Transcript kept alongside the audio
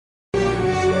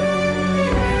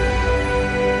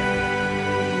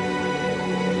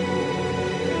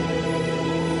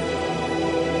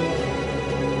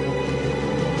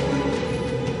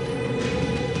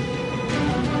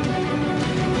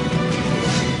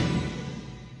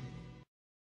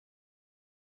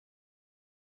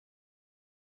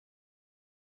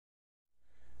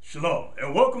Shalom,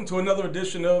 and welcome to another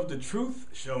edition of The Truth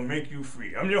Shall Make You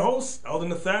Free. I'm your host, Elder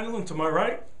Nathaniel, and to my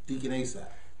right, Deacon Asaph.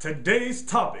 Today's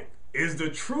topic is the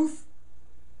truth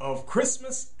of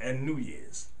Christmas and New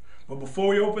Year's. But before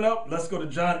we open up, let's go to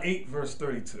John 8, verse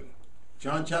 32.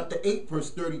 John chapter 8,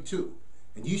 verse 32.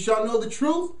 And ye shall know the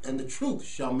truth, and the truth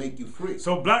shall make you free.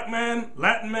 So black man,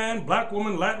 black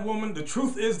woman, Latin woman, the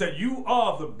truth is that you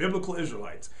are the biblical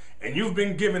Israelites. And you've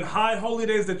been given high holy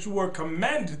days that you were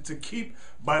commanded to keep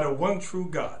by the one true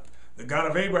God, the God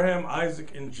of Abraham,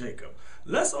 Isaac, and Jacob.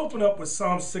 Let's open up with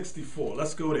Psalm 64.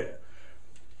 Let's go there.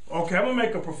 Okay, I'm going to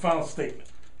make a profound statement.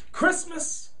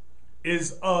 Christmas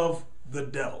is of the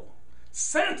devil.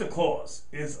 Santa Claus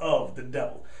is of the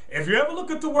devil. If you ever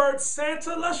look at the word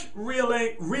Santa, let's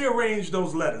rearrange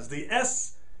those letters. The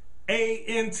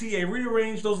S-A-N-T-A.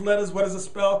 Rearrange those letters. What does it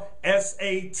spell?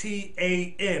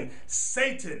 S-A-T-A-N.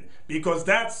 Satan. Because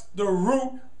that's the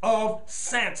root of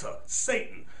Santa.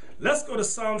 Satan. Let's go to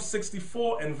Psalm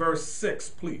 64 and verse 6,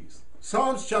 please.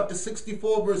 Psalms chapter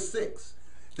 64, verse 6.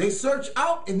 They search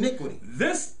out iniquity.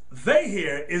 This they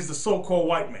here is the so-called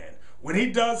white man. When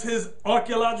he does his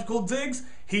archaeological digs,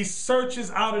 he searches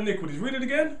out iniquities. Read it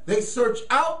again. They search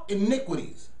out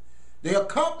iniquities. They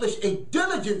accomplish a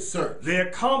diligent search. They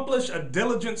accomplish a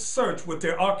diligent search with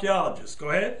their archaeologists. Go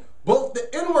ahead. Both the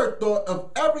inward thought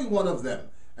of every one of them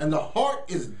and the heart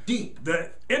is deep. The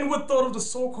inward thought of the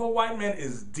so-called white man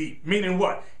is deep. Meaning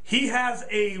what? He has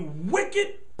a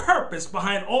wicked purpose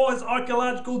behind all his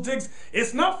archaeological digs.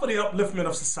 It's not for the upliftment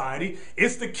of society.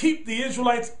 It's to keep the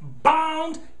Israelites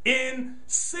bound in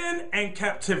sin and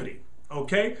captivity.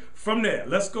 Okay? From there,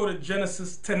 let's go to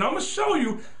Genesis 10. I'm going to show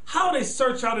you how they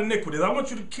search out iniquities. I want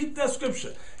you to keep that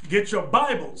scripture. Get your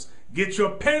Bibles. Get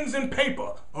your pens and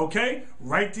paper. Okay?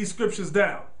 Write these scriptures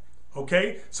down.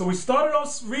 Okay? So we started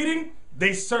off reading,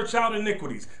 they search out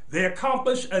iniquities. They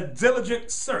accomplish a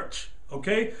diligent search.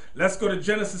 Okay? Let's go to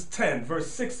Genesis 10, verse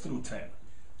 6 through 10.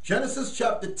 Genesis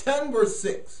chapter 10, verse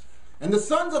 6. And the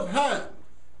sons of Ham,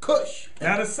 Cush.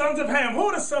 Now the sons of Ham, who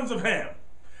are the sons of Ham?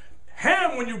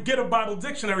 Ham, when you get a Bible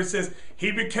dictionary, says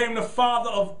he became the father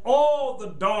of all the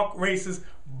dark races,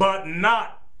 but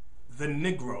not the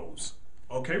Negroes.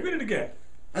 Okay, read it again.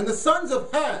 And the sons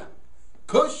of Ham,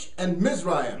 Cush and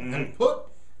Mizraim, and Put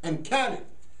and Canaan.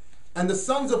 And the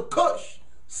sons of Cush,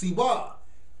 Seba,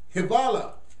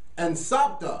 Hivala, and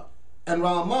Sabta, and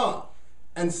Ramah,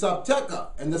 and Sabteka.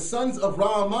 And the sons of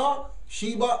Ramah,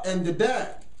 Sheba, and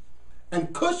Dedan.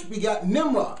 And Cush begat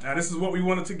Nimrod. Now this is what we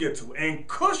wanted to get to. And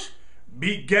Cush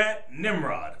begat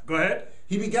Nimrod. Go ahead.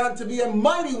 He began to be a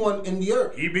mighty one in the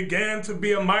earth. He began to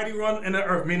be a mighty one in the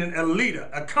earth, meaning a leader,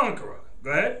 a conqueror.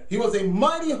 Go ahead. He was a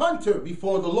mighty hunter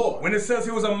before the Lord. When it says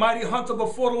he was a mighty hunter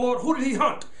before the Lord, who did he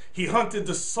hunt? He hunted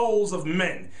the souls of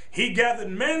men. He gathered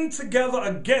men together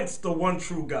against the one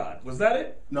true God. Was that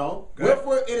it? No.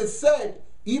 Wherefore it is said,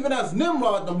 even as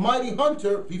Nimrod, the mighty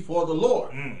hunter before the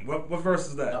Lord. What verse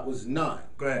is that? That was 9.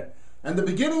 Go ahead. And the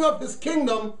beginning of his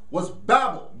kingdom was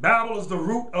Babel. Babel is the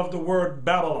root of the word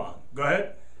Babylon. Go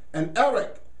ahead. And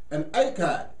Erech, and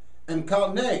Akkad, and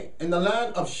Calneh, in the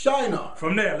land of Shinar.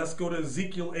 From there, let's go to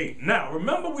Ezekiel 8. Now,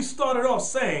 remember we started off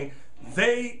saying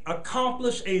they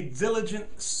accomplish a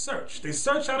diligent search. They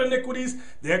search out iniquities.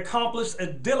 They accomplish a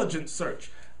diligent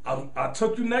search. I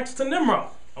took you next to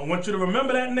Nimrod. I want you to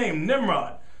remember that name,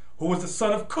 Nimrod, who was the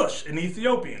son of Cush, an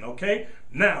Ethiopian, okay?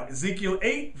 Now, Ezekiel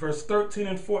 8, verse 13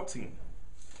 and 14.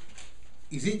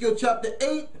 Ezekiel chapter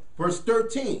 8, verse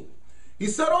 13. He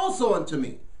said also unto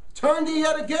me, turn thee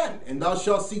yet again, and thou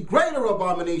shalt see greater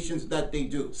abominations that they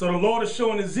do. So the Lord is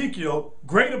showing Ezekiel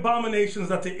great abominations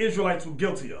that the Israelites were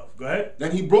guilty of. Go ahead.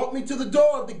 Then he brought me to the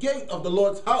door of the gate of the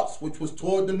Lord's house, which was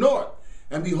toward the north.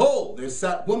 And behold, there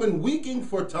sat women weeping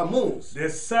for Tammuz. There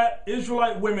sat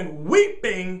Israelite women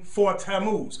weeping for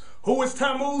Tammuz. Who is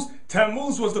Tammuz?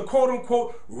 Tammuz was the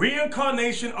quote-unquote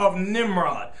reincarnation of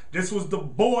Nimrod. This was the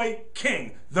boy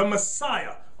king, the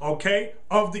Messiah, okay,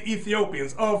 of the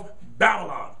Ethiopians, of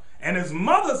Babylon. And his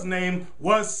mother's name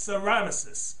was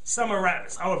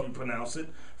Semiramis, however you pronounce it.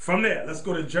 From there, let's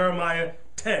go to Jeremiah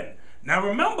 10. Now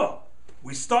remember,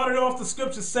 we started off, the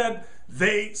scripture said,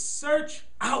 they search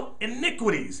out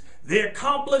iniquities. They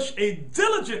accomplish a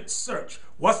diligent search.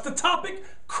 What's the topic?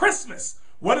 Christmas.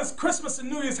 What does Christmas and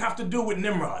New Year's have to do with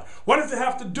Nimrod? What does it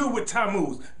have to do with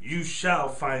Tammuz? You shall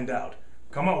find out.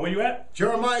 Come on, where you at?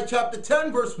 Jeremiah chapter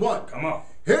 10, verse 1. Come on.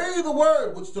 Hear ye the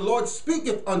word which the Lord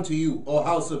speaketh unto you, O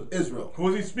house of Israel. Who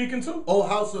is he speaking to? O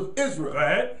house of Israel. Go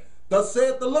ahead. Thus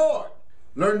saith the Lord,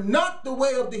 Learn not the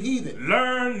way of the heathen.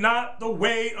 Learn not the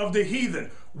way of the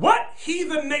heathen. What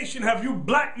heathen nation have you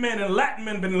black men and Latin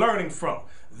men been learning from?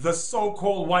 The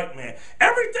so-called white man.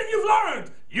 Everything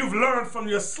you've learned from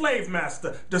your slave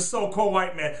master, the so-called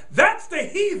white man. That's the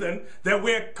heathen that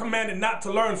we're commanded not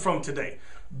to learn from today.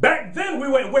 Back then we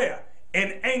went where?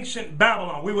 In ancient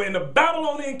Babylon. We were in the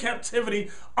Babylonian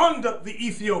captivity under the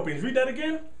Ethiopians. Read that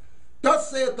again. Thus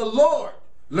saith the Lord,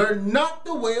 learn not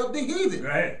the way of the heathen,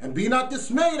 right, and be not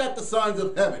dismayed at the signs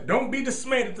of heaven. Don't be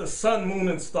dismayed at the sun, moon,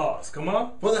 and stars. Come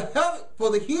on. For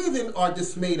the heathen are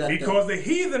dismayed at because them. The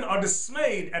heathen are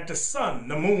dismayed at the sun,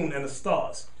 the moon, and the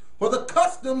stars. For the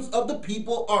customs of the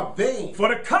people are vain. For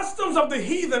the customs of the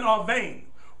heathen are vain.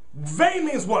 Vain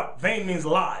means what? Vain means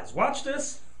lies. Watch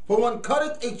this. For one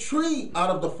cutteth a tree out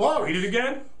of the forest. Read it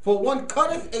again. For one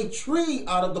cutteth a tree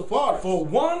out of the forest. For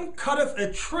one cutteth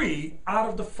a tree out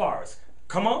of the forest.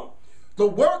 Come on. The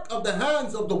work of the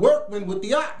hands of the workmen with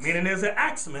the axe. Meaning there's an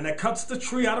axeman that cuts the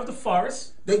tree out of the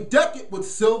forest. They deck it with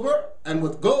silver and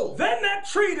with gold. Then that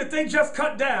tree that they just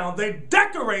cut down, they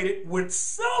decorate it with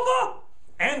silver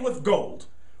and with gold.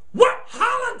 What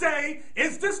holiday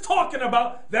is this talking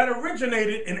about that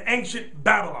originated in ancient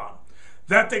Babylon?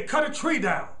 That they cut a tree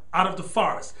down out of the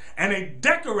forest and they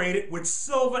decorate it with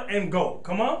silver and gold.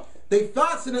 Come on. They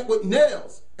fasten it with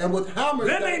nails and with hammers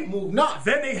that move not.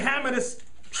 Then they hammer this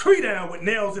tree down with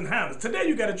nails and hammers. Today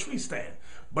you got a tree stand.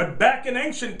 But back in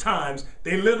ancient times,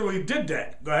 they literally did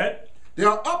that. Go ahead. They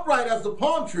are upright as the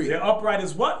palm tree. They're upright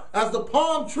as what? As the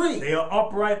palm tree. They are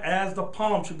upright as the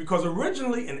palm tree. Because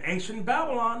originally in ancient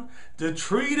Babylon, the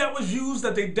tree that was used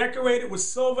that they decorated with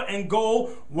silver and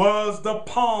gold was the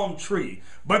palm tree.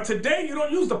 But today you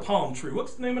don't use the palm tree.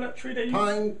 What's the name of that tree they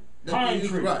use? Pine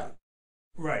tree. Right.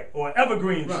 Right. Or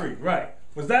evergreen tree. Right.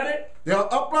 Was that it? They are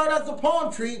upright as the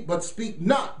palm tree, but speak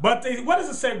not. But what does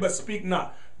it say, but speak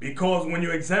not? Because when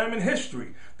you examine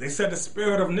history, they said the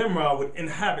spirit of Nimrod would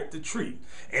inhabit the tree.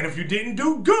 And if you didn't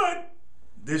do good,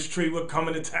 this tree would come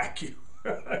and attack you.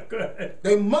 Go ahead.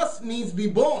 They must needs be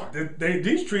born.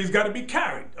 These trees got to be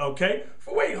carried, okay?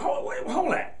 Wait,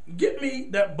 hold that. Get me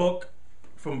that book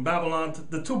from Babylon,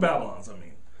 the two Babylons, I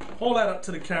mean. Hold that up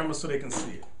to the camera so they can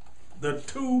see it. The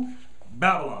two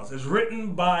Babylons. It's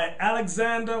written by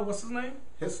Alexander, what's his name?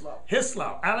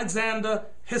 Hislop. Alexander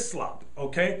Hislop,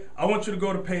 okay? I want you to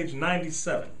go to page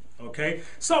 97, okay?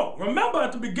 So, remember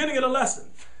at the beginning of the lesson,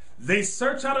 they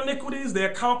search out iniquities, they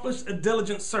accomplished a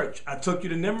diligent search. I took you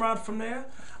to Nimrod from there.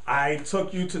 I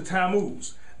took you to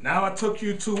Tammuz. Now I took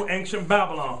you to ancient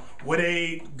Babylon,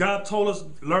 where God told us,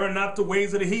 learn not the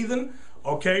ways of the heathen,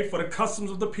 okay? For the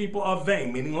customs of the people are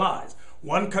vain, meaning lies.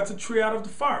 One cuts a tree out of the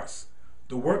forest.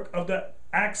 The work of the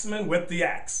axeman with the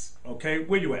axe, okay?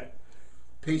 Where you at?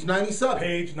 Page 97.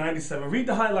 Page 97. Read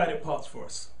the highlighted parts for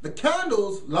us. The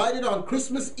candles lighted on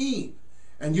Christmas Eve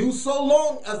and used so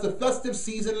long as the festive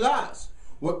season lasts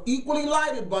were equally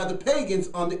lighted by the pagans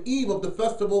on the eve of the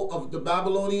festival of the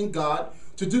Babylonian god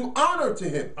to do honor to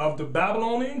him. Of the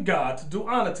Babylonian god to do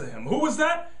honor to him. Who was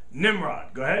that?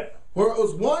 Nimrod. Go ahead. For it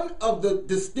was one of the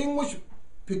distinguished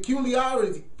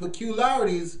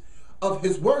peculiarities of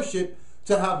his worship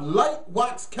to have light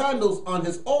wax candles on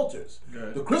his altars.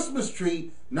 Good. The Christmas tree,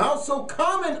 now so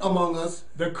common among us,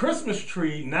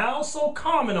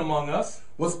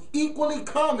 was equally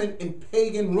common in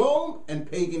pagan Rome and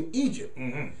pagan Egypt.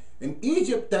 In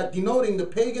Egypt, that denoting the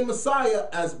pagan Messiah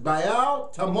as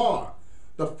Baal Tamar,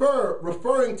 the fir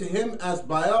referring to him as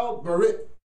Baal Berith.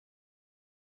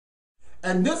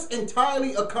 And this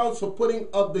entirely accounts for putting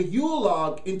of the Yule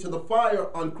log into the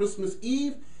fire on Christmas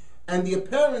Eve and the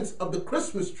appearance of the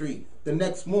Christmas tree the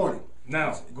next morning.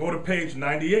 Now, go to page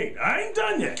 98. I ain't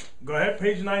done yet. Go ahead,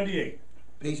 page 98.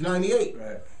 Page 98. Go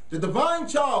ahead. The divine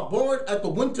child born at the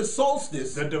winter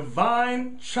solstice. The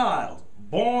divine child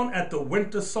born at the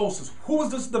winter solstice. Who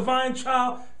is this divine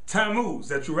child? Tammuz,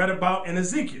 that you read about in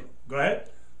Ezekiel. Go ahead.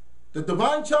 The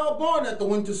divine child born at the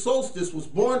winter solstice was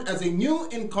born as a new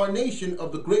incarnation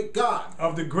of the great God.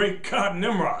 Of the great God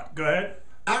Nimrod. Go ahead.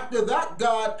 After that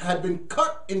God had been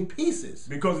cut in pieces.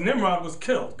 Because Nimrod was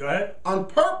killed. Go ahead. On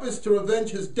purpose to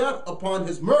revenge his death upon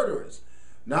his murderers.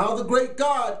 Now the great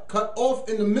God, cut off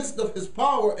in the midst of his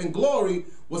power and glory,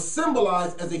 was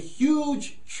symbolized as a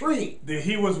huge tree.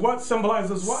 He was what?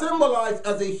 Symbolized as what? Symbolized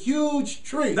as a huge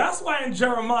tree. That's why in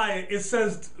Jeremiah it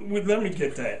says, let me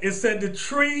get that. It said the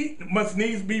tree must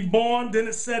needs be born. Then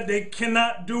it said they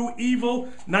cannot do evil,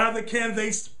 neither can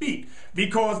they speak.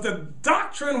 Because the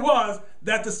doctrine was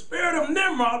that the spirit of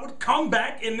Nimrod would come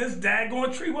back in this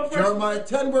daggone tree. What verse? Jeremiah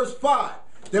 10 verse 5.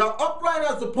 They are upright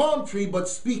as the palm tree, but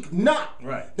speak not.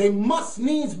 Right. They must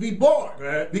needs be born,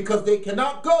 right, because they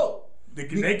cannot go.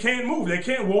 They can't move. They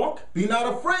can't walk. Be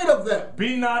not afraid of them.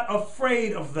 Be not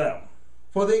afraid of them.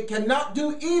 For they cannot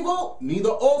do evil, neither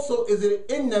also is it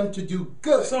in them to do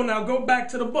good. So now go back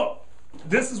to the book.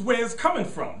 This is where it's coming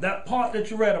from. That part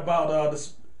that you read about the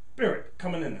spirit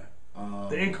coming in there.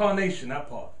 The incarnation, that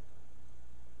part.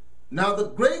 Now the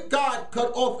great God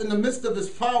cut off in the midst of his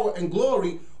power and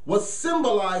glory was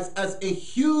symbolized as a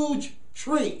huge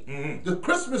tree. The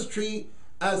Christmas tree,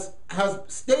 as has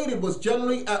stated, was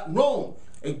generally at Rome.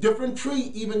 A different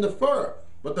tree, even the fir.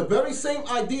 But the very same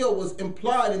idea was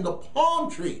implied in the palm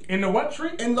tree. In the what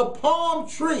tree? In the palm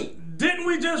tree. Didn't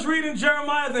we just read in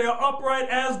Jeremiah they are upright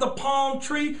as the palm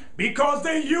tree? Because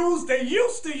they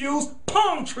used to use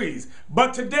palm trees.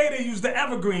 But today they use the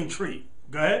evergreen tree.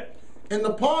 Go ahead. And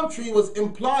the palm tree was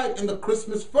implied in the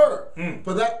Christmas fir.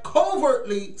 For that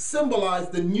covertly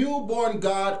symbolized the newborn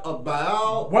god of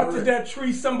Baal. What did that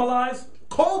tree symbolize?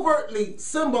 Covertly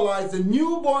symbolized the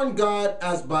newborn god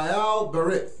as Baal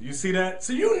Berith. You see that?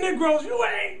 So you Negroes, you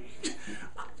ain't.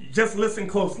 Just listen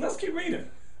close. Let's keep reading.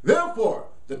 Therefore,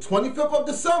 the 25th of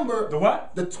December. The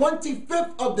what? The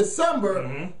 25th of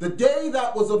December, the day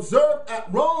that was observed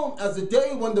at Rome as the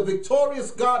day when the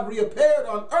victorious God reappeared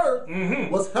on earth,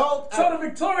 was held at... So the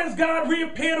victorious God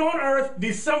reappeared on earth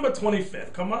December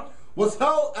 25th. Come on. Was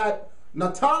held at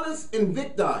Natalis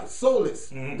Invicti Solis,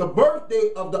 the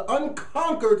birthday of the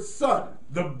unconquered sun.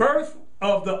 The birth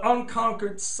of the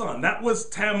unconquered sun. That was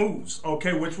Tammuz,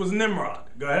 okay, which was Nimrod.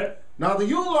 Go ahead. Now the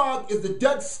Yule log is the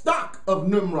dead stock of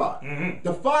Nimrod,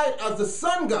 defied as the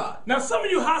sun god. Now some of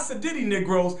you Hasididi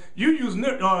Negroes, you use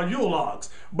Yule logs,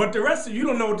 but the rest of you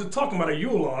don't know what they're talking about a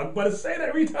Yule log. But say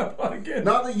that, read that part again.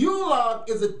 Now the Yule log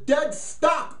is a dead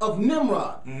stock of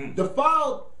Nimrod,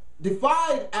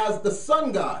 defied as the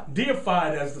sun god.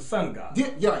 Deified as the sun god.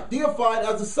 Deified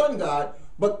as the sun god,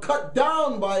 but cut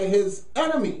down by his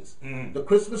enemies. The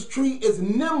Christmas tree is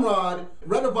Nimrod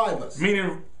redivivus.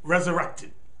 Meaning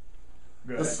resurrected.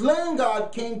 The slain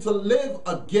God came to live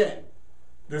again.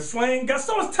 The slain God.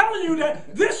 So it's telling you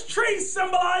that this tree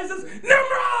symbolizes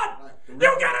Nimrod. You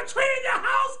got a tree in your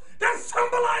house that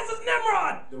symbolizes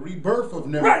Nimrod. The rebirth of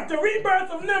Nimrod. Right, the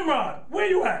rebirth of Nimrod. Where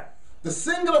you at? The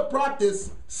singular practice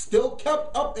still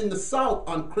kept up in the South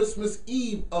on Christmas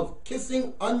Eve of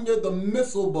kissing under the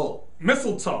mistletoe.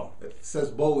 Mistletoe. It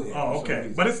says bow here. Oh,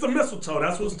 okay. But it's the mistletoe.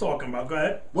 That's what it's talking about. Go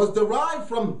ahead. Was derived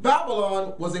from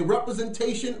Babylon, was a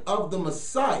representation of the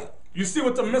Messiah. You see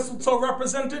what the mistletoe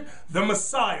represented? The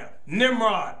Messiah,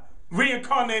 Nimrod,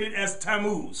 reincarnated as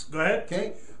Tammuz. Go ahead.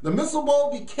 Okay. The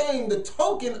mistletoe became the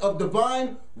token of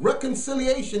divine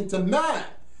reconciliation to man.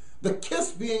 The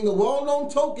kiss being the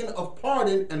well-known token of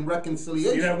pardon and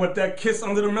reconciliation. See that what that kiss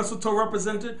under the mistletoe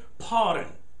represented? Pardon.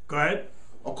 Go ahead.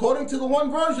 According to the one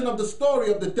version of the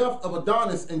story of the death of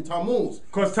Adonis in Tammuz.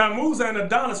 Because Tammuz and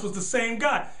Adonis was the same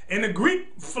guy. In the Greek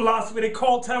philosophy, they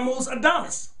called Tammuz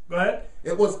Adonis. Go ahead.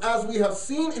 It was as we have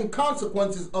seen in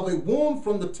consequences of a wound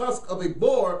from the tusk of a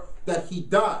boar that he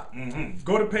died.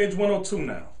 Go to page 102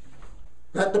 now.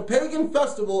 That the pagan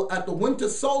festival at the winter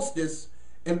solstice,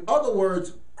 in other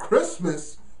words,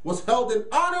 Christmas, was held in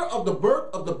honor of the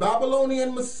birth of the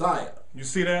Babylonian Messiah. You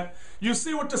see that? You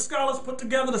see what the scholars put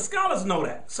together? The scholars know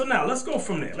that. So now, let's go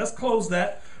from there. Let's close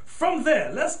that. From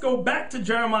there, let's go back to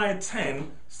Jeremiah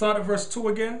 10. Start at verse 2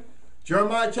 again.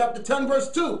 Jeremiah chapter 10,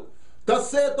 verse 2.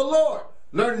 Thus saith the Lord,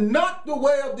 learn not the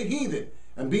way of the heathen,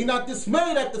 and be not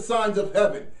dismayed at the signs of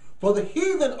heaven. For the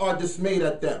heathen are dismayed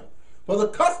at them. For the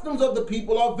customs of the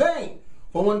people are vain.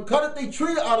 For one cutteth a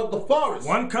tree out of the forest.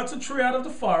 One cuts a tree out of the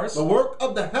forest. The work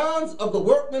of the hands of the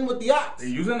workmen with the axe. They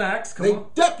use an axe. They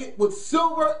deck it with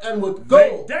silver and with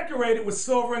gold. They decorate it with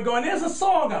silver and gold. And there's a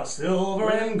song out. Silver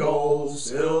and gold,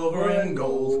 silver and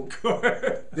gold.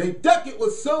 They deck it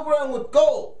with silver and with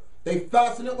gold. They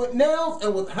fasten it with nails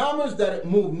and with hammers that it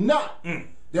move not.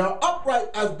 They are upright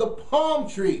as the palm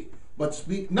tree, but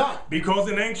speak not. Because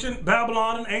in ancient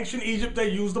Babylon and ancient Egypt, they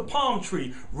used the palm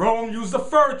tree. Rome used the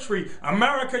fir tree.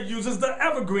 America uses the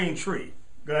evergreen tree.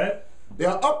 Go ahead. They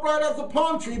are upright as the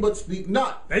palm tree, but speak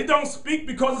not. They don't speak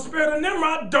because the spirit of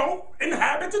Nimrod don't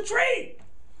inhabit the tree.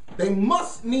 They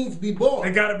must needs be born.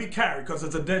 They got to be carried because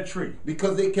it's a dead tree.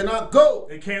 Because they cannot go.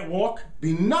 They can't walk.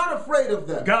 Be not afraid of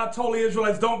them. God told the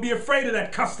Israelites, don't be afraid of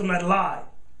that custom, that lie.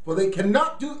 For they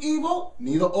cannot do evil,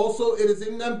 neither also it is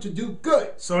in them to do good.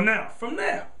 So now, from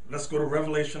there, let's go to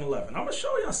Revelation 11. I'm going to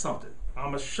show you something. I'm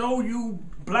going to show you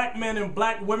black men and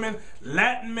black women,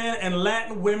 Latin men and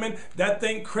Latin women that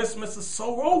think Christmas is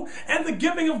so old. And the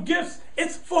giving of gifts,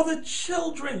 it's for the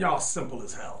children. Y'all simple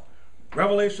as hell.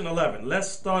 Revelation 11. Let's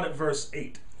start at verse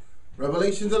 8.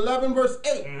 Revelations 11 verse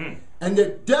 8. And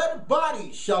their dead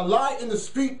bodies shall lie in the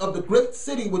street of the great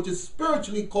city, which is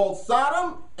spiritually called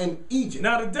Sodom and Egypt.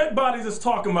 Now the dead bodies is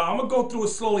talking about, I'm going to go through it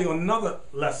slowly on another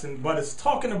lesson, but it's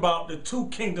talking about the two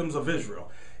kingdoms of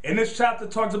Israel. In this chapter,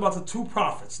 it talks about the two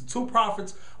prophets. The two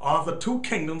prophets are the two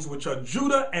kingdoms, which are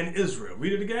Judah and Israel.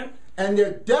 Read it again. And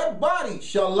their dead bodies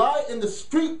shall lie in the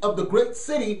street of the great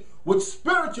city, which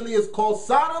spiritually is called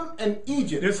Sodom and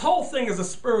Egypt. This whole thing is a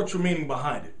spiritual meaning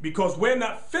behind it, because we're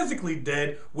not physically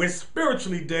dead, we're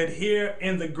spiritually dead here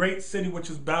in the great city, which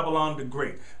is Babylon the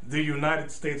Great, the United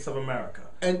States of America.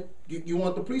 And you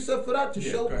want the precept for that to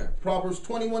show? Go ahead. Proverbs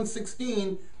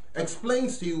 21:16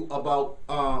 explains to you about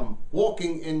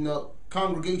walking in the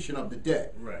congregation of the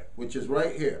dead, Right. which is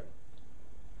right here.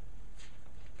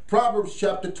 Proverbs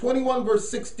chapter 21 verse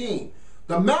 16.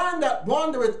 The man that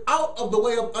wandereth out of the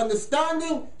way of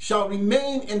understanding shall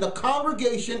remain in the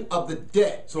congregation of the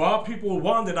dead. So our people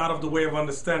wandered out of the way of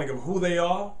understanding of who they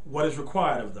are, what is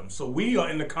required of them. So we are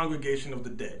in the congregation of the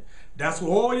dead. That's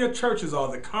what all your churches are,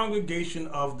 the congregation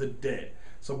of the dead.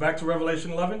 So back to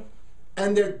Revelation 11.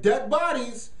 And their dead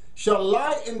bodies shall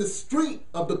lie in the street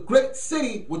of the great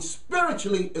city, which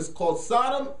spiritually is called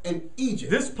Sodom and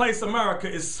Egypt. This place, America,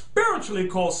 is spiritually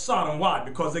called Sodom. Why?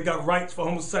 Because they got rights for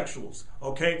homosexuals.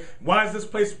 Okay? Why is this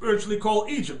place spiritually called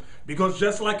Egypt? Because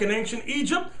just like in ancient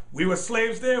Egypt, we were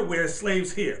slaves there, we're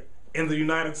slaves here in the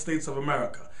United States of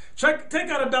America. Take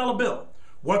out a dollar bill.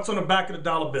 What's on the back of the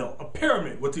dollar bill? A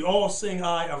pyramid with the all-seeing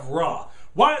eye of Ra.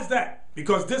 Why is that?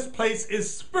 Because this place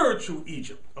is spiritual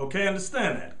Egypt. Okay?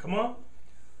 Understand that. Come on.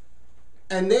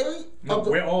 And they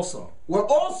where also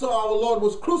our Lord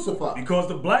was crucified. Because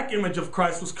the black image of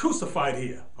Christ was crucified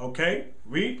here. Okay?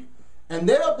 Read. And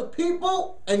they of the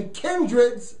people and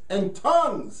kindreds and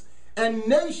tongues and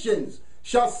nations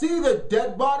shall see their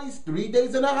dead bodies 3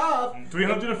 days and a half.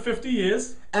 350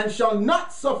 years. And shall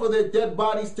not suffer their dead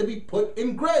bodies to be put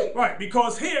in grave. Right,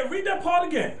 because here, read that part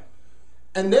again.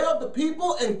 And they of the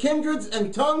people and kindreds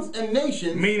and tongues and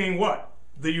nations. Meaning what?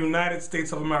 The United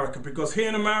States of America. Because here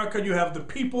in America you have the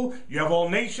people, you have all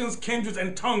nations, kindreds,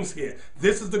 and tongues here.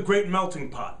 This is the great melting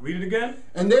pot. Read it again.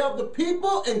 And they of the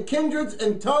people and kindreds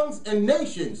and tongues and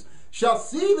nations shall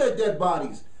see their dead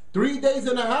bodies 3 days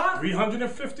and a half.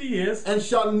 350 years. And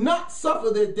shall not suffer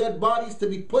their dead bodies to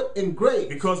be put in graves.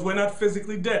 Because we're not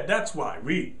physically dead. That's why.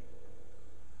 Read.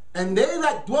 And they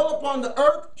that dwell upon the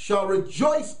earth shall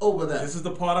rejoice over them. This is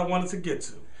the part I wanted to get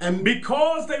to. And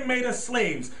because they made us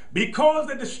slaves, because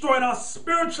they destroyed us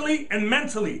spiritually and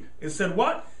mentally, it said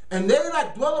what? And they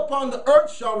that dwell upon the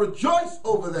earth shall rejoice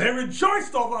over them. They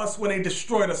rejoiced over us when they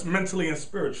destroyed us mentally and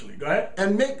spiritually. Go ahead.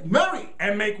 And make merry.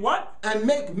 And make what? And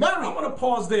make merry. I'm going to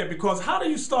pause there, because how do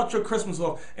you start your Christmas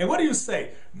off? And what do you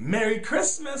say? Merry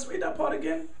Christmas. Read that part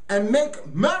again. And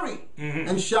make merry.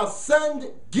 And shall send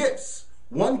gifts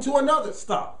one to another.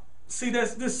 Stop. See,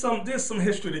 there's some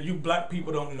history that you black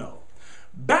people don't know.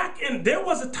 There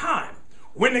was a time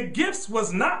when the gifts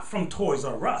was not from Toys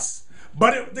R Us,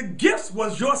 but the gifts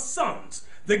was your sons.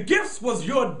 The gifts was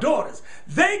your daughters.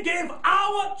 They gave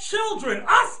our children,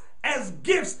 us, as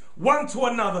gifts one to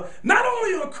another, not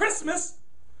only on Christmas,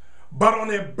 but on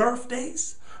their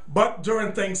birthdays, but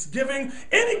during Thanksgiving,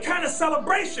 any kind of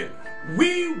celebration,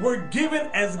 we were given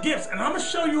as gifts. And I'm going to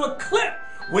show you a clip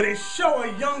where they show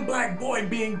a young black boy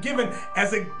being given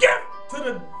as a gift to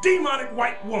the demonic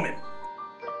white woman.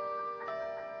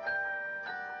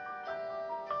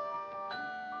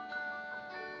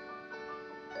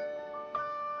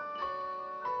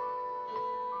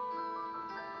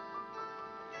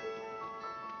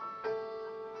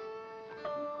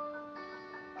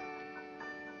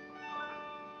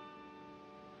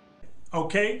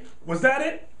 Okay, was that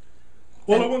it?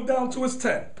 All it went down to is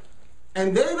 10.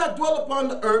 And they that dwell upon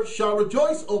the earth shall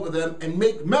rejoice over them and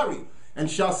make merry, and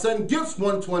shall send gifts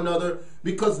one to another,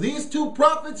 because these two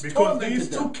prophets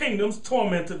two kingdoms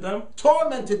tormented them.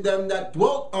 Tormented them that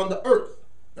dwelt on the earth.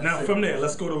 Now from there,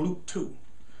 let's go to Luke 2.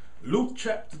 Luke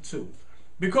chapter 2.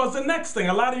 Because the next thing,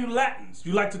 a lot of you Latins,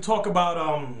 you like to talk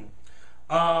about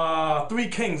Three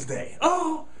Kings Day.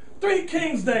 Oh, Three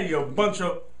Kings Day, you bunch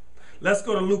of... Let's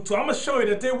go to Luke 2. I'm going to show you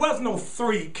that there was no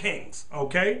three kings,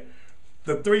 okay?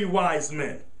 The three wise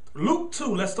men. Luke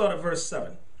 2, let's start at verse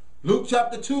 7. Luke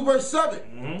chapter 2, verse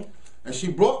 7. And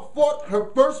she brought forth her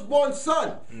firstborn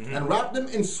son, and wrapped him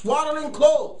in swaddling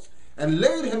clothes, and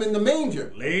laid him in the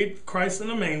manger. Laid Christ in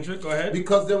the manger. Go ahead.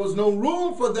 Because there was no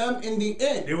room for them in the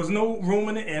inn. There was no room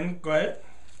in the inn. Go ahead.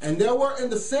 And there were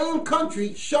in the same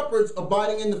country shepherds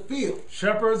abiding in the field.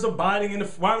 Shepherds abiding in the...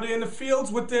 Why were they in the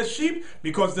fields with their sheep?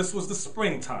 Because this was the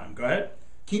springtime. Go ahead.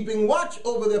 keeping watch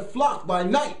over their flock by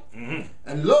night.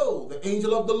 And lo, the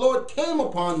angel of the Lord came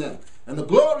upon them, and the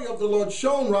glory of the Lord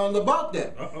shone round about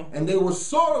them. And they were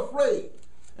sore afraid.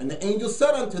 And the angel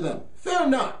said unto them, Fear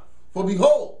not, for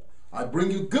behold, I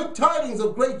bring you good tidings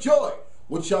of great joy,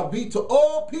 which shall be to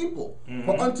all people.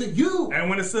 For unto you... And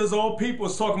when it says all people,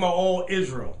 it's talking about all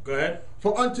Israel. Go ahead.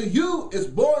 For unto you is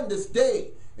born this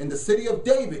day in the city of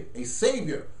David a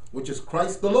Savior, which is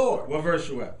Christ the Lord. What verse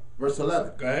you at? Verse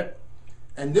 11. Go ahead.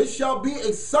 And this shall be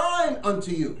a sign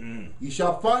unto you. Ye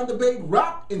shall find the babe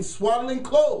wrapped in swaddling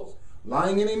clothes,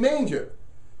 lying in a manger.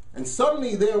 And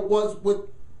suddenly there was with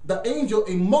the angel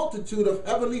a multitude of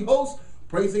heavenly hosts,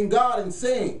 praising God and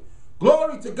saying,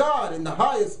 Glory to God in the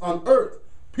highest on earth,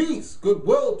 peace,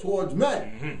 goodwill towards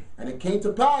men. And it came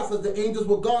to pass, as the angels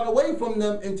were gone away from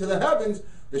them into the heavens,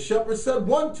 the shepherds said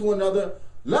one to another,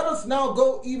 Let us now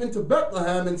go even to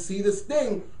Bethlehem and see this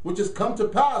thing which is come to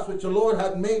pass, which the Lord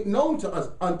hath made known to us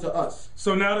unto us.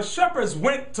 So now the shepherds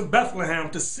went to Bethlehem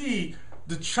to see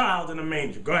the child in the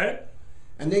manger. Go ahead.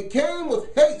 And they came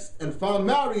with haste and found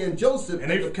Mary and Joseph. And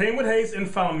they came with haste and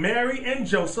found Mary and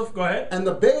Joseph. Go ahead. And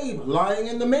the babe lying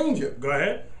in the manger. Go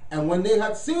ahead. And when they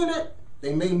had seen it,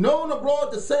 they made known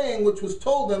abroad the saying which was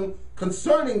told them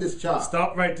concerning this child.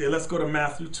 Stop right there. Let's go to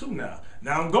Matthew 2 now.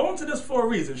 Now I'm going to this for a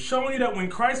reason, showing you that when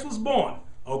Christ was born,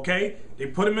 okay, they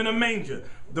put him in a manger.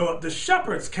 The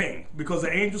shepherds came because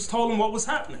the angels told them what was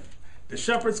happening. The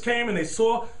shepherds came and they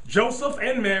saw Joseph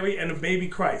and Mary and the baby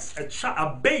Christ,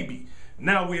 a baby.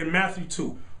 Now we're in Matthew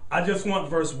 2. I just want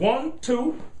verse 1,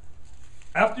 2.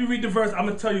 After you read the verse, I'm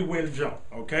going to tell you where to jump,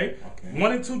 okay?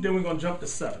 1 and 2, then we're going to jump to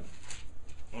 7.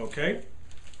 Okay?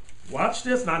 Watch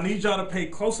this, and I need y'all to pay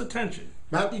close attention.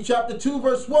 Matthew chapter 2,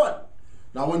 verse 1.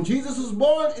 Now when Jesus was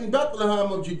born in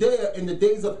Bethlehem of Judea in the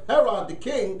days of Herod the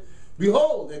king,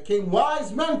 behold, there came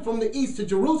wise men from the east to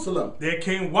Jerusalem. There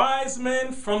came wise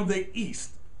men from the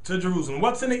east to Jerusalem.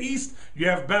 What's in the east? You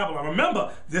have Babylon.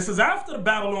 Remember, this is after the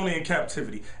Babylonian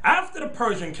captivity, after the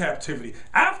Persian captivity,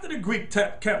 after the Greek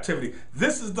captivity.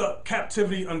 This is the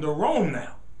captivity under Rome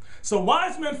now. So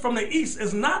wise men from the east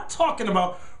is not talking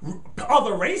about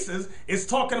other races. It's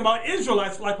talking about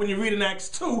Israelites. Like when you read in Acts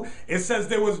 2, it says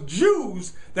there was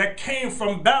Jews that came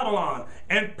from Babylon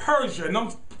and Persia and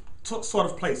them sort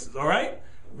of places. All right?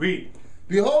 Read.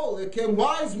 Behold, there came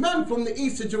wise men from the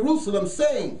east to Jerusalem,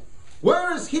 saying,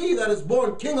 Where is he that is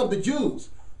born King of the Jews?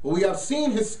 For we have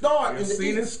seen his star in the east.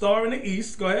 His star in the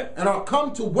east. Go ahead. And are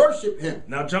come to worship him.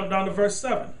 Now jump down to verse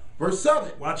 7. Verse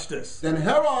 7. Watch this. Then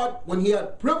Herod, when he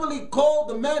had privily called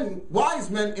the men, wise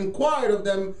men, inquired of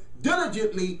them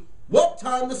diligently what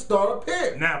time the star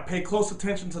appeared. Now pay close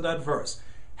attention to that verse.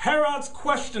 Herod's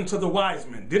question to the wise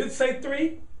men. Did it say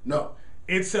 3? No.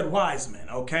 It said wise men,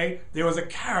 okay? There was a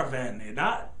caravan there,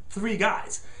 not 3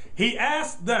 guys. He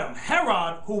asked them,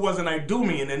 Herod, who was an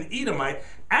Idumean, an Edomite,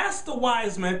 asked the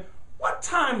wise men, what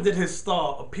time did his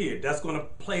star appear? That's going to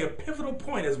play a pivotal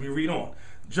point as we read on.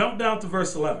 Jump down to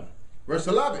verse 11. Verse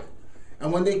 11.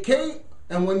 And when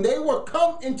they were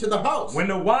come into the house. When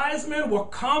the wise men were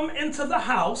come into the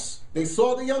house. They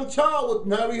saw the young child with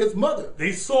Mary his mother.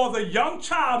 They saw the young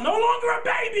child, no longer a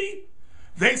baby.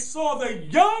 They saw the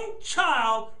young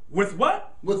child with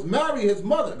what? With Mary his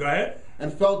mother. Go ahead.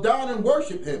 And fell down and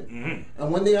worshipped him.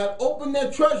 And when they had opened their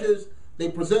treasures, they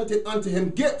presented unto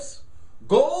him gifts,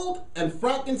 gold and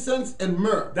frankincense and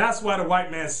myrrh. That's why the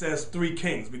white man says 3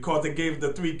 kings, because they gave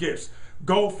the 3 gifts.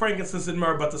 Gold, frankincense, and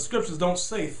myrrh, but the scriptures don't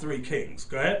say 3 kings.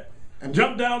 Go ahead. And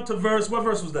jump down to verse, what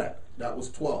verse was that? That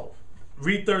was 12.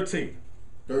 Read 13.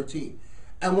 13.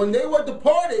 And when they were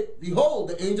departed, behold,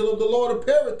 the angel of the Lord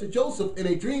appeared to Joseph in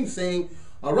a dream, saying,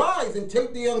 Arise and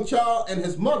take the young child and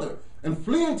his mother, and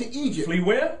flee into Egypt. Flee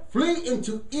where? Flee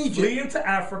into Egypt. Flee into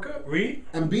Africa. Read.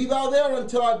 And be thou there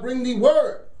until I bring thee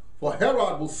word. For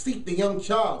Herod will seek the young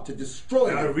child to destroy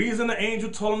him. Now the reason the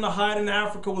angel told him to hide in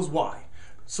Africa was why?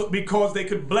 So because they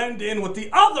could blend in with the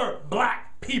other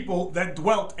black people that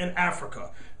dwelt in Africa.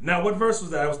 Now what verse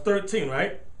was that? It was 13,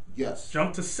 right? Yes.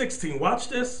 Jump to 16. Watch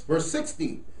this. Verse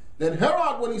 16. Then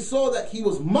Herod, when he saw that he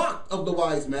was mocked of the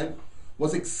wise men,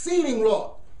 was exceeding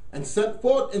wroth, and sent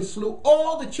forth and slew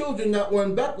all the children that were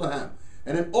in Bethlehem,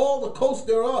 and in all the coast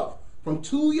thereof, from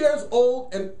 2 years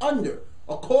old and under,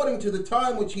 according to the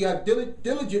time which he had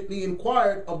diligently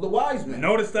inquired of the wise men.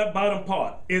 Notice that bottom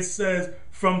part. It says,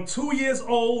 from 2 years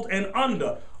old and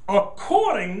under,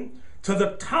 according to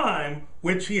the time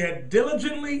which he had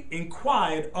diligently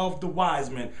inquired of the wise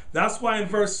men. That's why in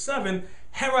verse 7,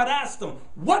 Herod asked them,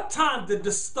 what time did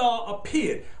the star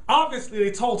appear? Obviously,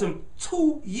 they told him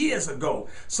 2 years ago.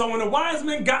 So when the wise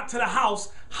men got to the house,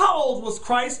 how old was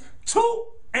Christ? 2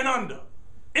 and under.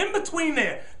 In between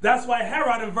there, that's why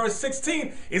Herod in verse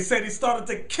 16, it said he started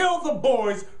to kill the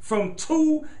boys from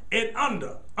 2 and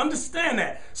under. Understand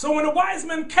that. So when the wise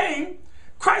men came,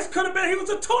 Christ could have been, he was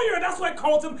a 2-year-old. That's why I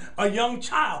called him a young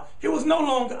child. He was no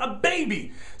longer a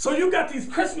baby. So you got these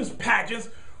Christmas pageants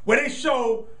where they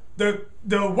show the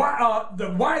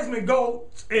wise men go,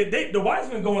 the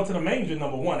wise men go into the manger,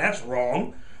 number one. That's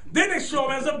wrong. Then they show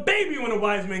him as a baby when the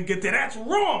wise men get there. That's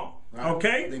wrong. Right.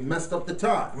 Okay? They messed up the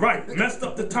time. Right, messed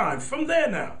up the time. From there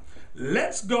now,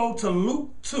 let's go to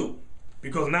Luke 2.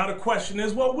 Because now the question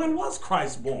is, well, when was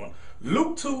Christ born?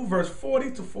 Luke 2, verse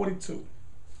 40 to 42.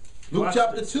 Luke Watch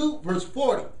chapter this. 2, verse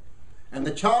 40. And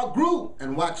the child grew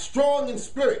and waxed strong in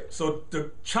spirit. So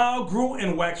the child grew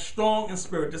and waxed strong in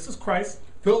spirit. This is Christ.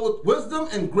 Filled with wisdom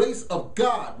and grace of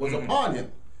God was upon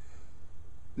him.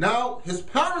 Now, his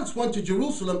parents went to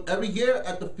Jerusalem every year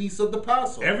at the feast of the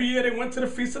Passover. Every year they went to the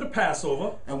feast of the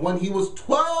Passover. And when he was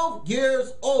 12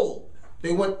 years old,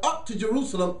 they went up to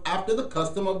Jerusalem after the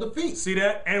custom of the feast. See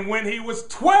that? And when he was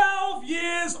 12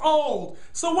 years old.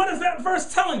 So what is that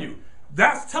verse telling you?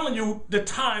 That's telling you the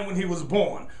time when he was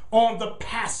born, on the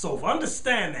Passover.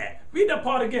 Understand that. Read that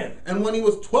part again. And when he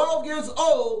was 12 years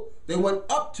old, they went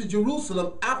up to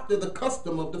Jerusalem after the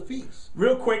custom of the feast.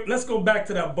 Real quick, let's go back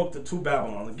to that book, The Two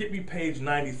Babylons. Get me page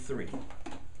 93.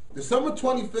 December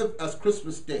 25th as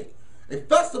Christmas Day. A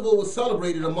festival was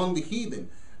celebrated among the heathen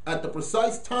at the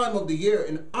precise time of the year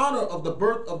in honor of the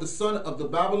birth of the son of the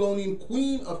Babylonian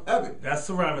queen of heaven. That's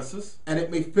Semiramis. And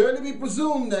it may fairly be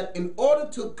presumed that in order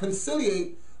to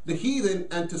conciliate the heathen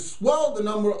and to swell the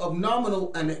number of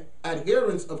nominal and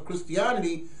adherents of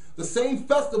Christianity, the same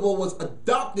festival was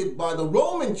adopted by the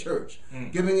Roman Church,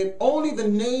 giving it only the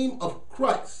name of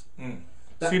Christ.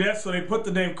 See that? So they put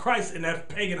the name Christ in that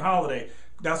pagan holiday.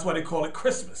 That's why they call it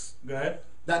Christmas. Go ahead.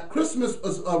 That Christmas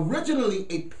was originally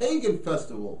a pagan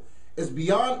festival is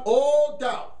beyond all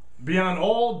doubt. Beyond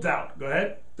all doubt. Go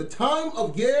ahead. The time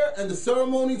of year and the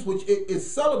ceremonies which it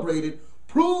is celebrated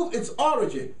prove its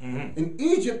origin. In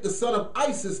Egypt, the son of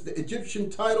Isis, the Egyptian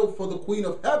title for the queen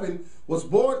of heaven, was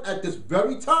born at this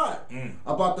very time,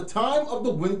 about the time of the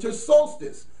winter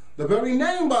solstice. The very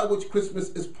name by which Christmas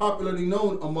is popularly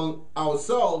known among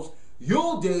ourselves,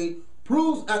 Yule Day,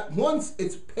 proves at once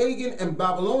its pagan and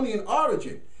Babylonian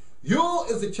origin. Yule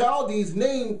is the Chaldees'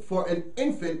 name for an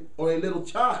infant or a little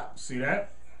child. See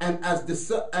that? And as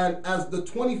the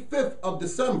 25th of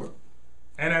December.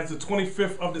 And as the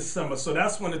 25th of December. So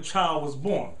that's when the child was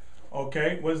born.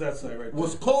 Okay, what does that say right there?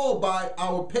 Was called by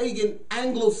our pagan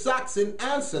Anglo-Saxon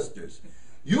ancestors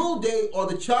Yule Day or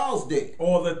the Child's Day.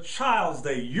 Or the Child's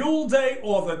Day. Yule Day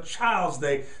or the Child's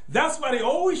Day. That's why they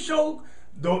always show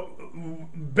the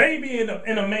baby in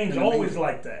a manger. Always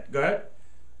like that. Go ahead.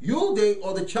 Yule Day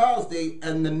or the Child's Day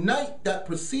and the night that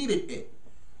preceded it.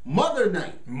 Mother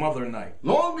Night. Mother Night.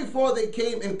 Long before they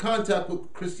came in contact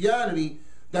with Christianity,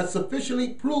 that sufficiently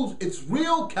proves its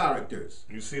real characters.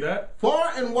 You see that?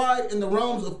 Far and wide in the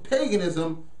realms of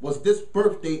paganism was this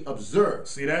birthday observed.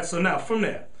 See that? So now from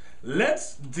there,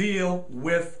 let's deal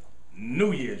with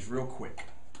New Year's real quick.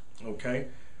 Okay?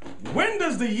 When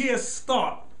does the year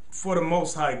start for the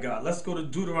Most High God? Let's go to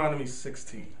Deuteronomy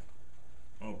 16.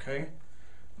 Okay?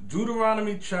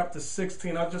 Deuteronomy chapter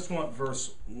 16. I just want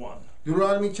verse 1.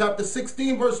 Deuteronomy chapter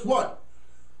 16 verse 1.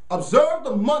 Observe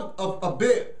the month of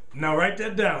Abib. Now write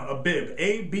that down. Abib.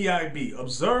 A-B-I-B.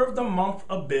 Observe the month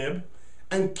Abib.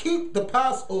 And keep the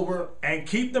Passover. And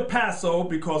keep the Passover,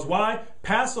 because why?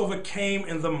 Passover came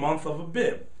in the month of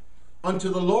Abib. Unto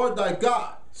the Lord thy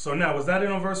God. So now, was that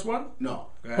in on verse 1? No.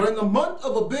 For in the month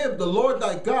of Abib, the Lord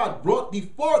thy God brought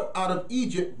thee forth out of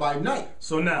Egypt by night.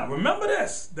 So now, remember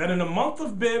this, that in the month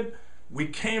of Abib, we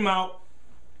came out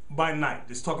by night.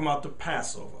 It's talking about the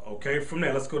Passover, okay? From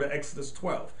there, let's go to Exodus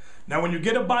 12. Now, when you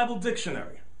get a Bible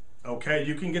dictionary, okay,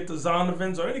 you can get the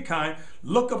Zondervan's or any kind,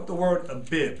 look up the word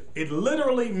Abib. It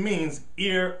literally means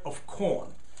ear of corn,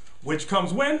 which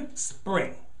comes when?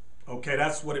 Spring. Okay,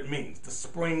 that's what it means, the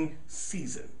spring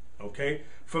season, okay?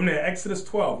 From there, Exodus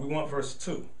 12, we want verse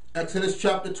 2. Exodus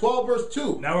chapter 12, verse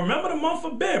 2. Now remember the month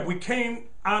of Abib, we came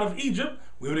out of Egypt,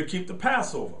 we were to keep the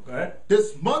Passover. Go ahead.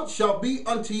 This month shall be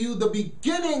unto you the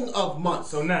beginning of months.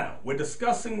 So now, we're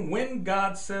discussing when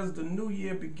God says the new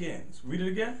year begins. Read it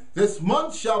again. This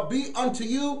month shall be unto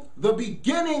you the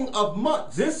beginning of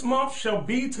months. This month shall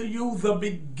be to you the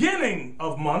beginning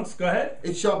of months. Go ahead.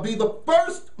 It shall be the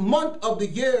first month of the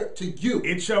year to you.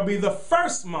 It shall be the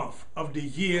first month of the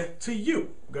year to you.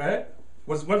 Go ahead.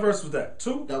 What verse was that?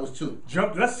 2? That was 2.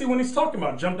 Jump. Let's see what he's talking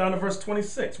about. Jump down to verse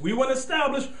 26. We want to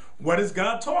establish what is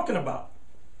God talking about.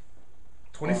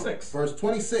 26. Verse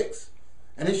 26.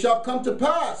 And it shall come to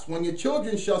pass, when your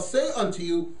children shall say unto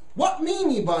you, What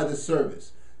mean ye by this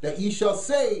service? That ye shall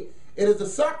say, It is the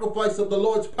sacrifice of the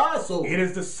Lord's Passover. It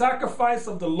is the sacrifice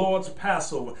of the Lord's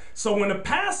Passover. So when the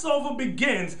Passover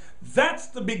begins, that's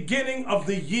the beginning of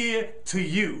the year to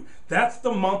you. That's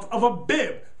the month of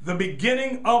Abib, the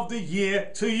beginning of the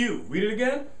year to you. Read it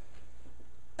again.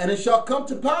 And it shall come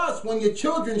to pass, when your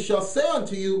children shall say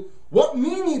unto you, What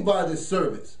mean ye by this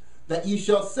service? That ye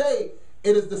shall say,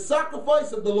 It is the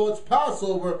sacrifice of the Lord's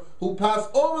Passover, who passed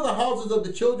over the houses of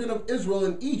the children of Israel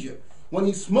in Egypt, when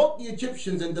he smote the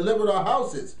Egyptians and delivered our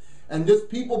houses. And this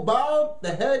people bowed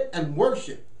the head and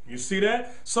worshiped. You see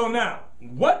that? So now,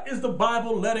 what is the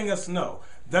Bible letting us know?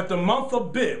 That the month of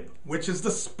Abib, which is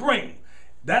the spring,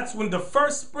 that's when the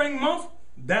first spring month,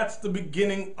 that's the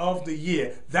beginning of the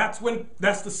year. That's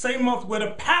the same month where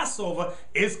the Passover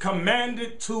is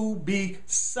commanded to be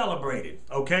celebrated.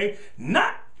 Okay?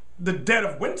 Not the dead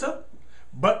of winter,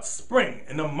 but spring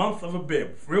in the month of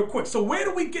Abib. Real quick. So where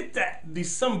do we get that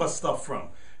December stuff from?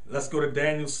 Let's go to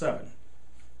Daniel 7.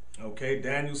 Okay,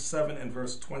 Daniel 7 and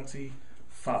verse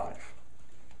 25.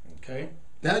 Okay?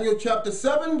 Daniel chapter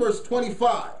 7, verse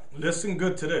 25. Listen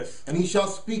good to this. And he shall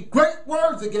speak great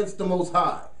words against the Most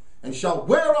High, and shall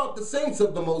wear out the saints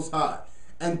of the Most High,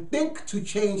 and think to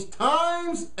change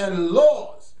times and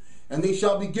laws. And they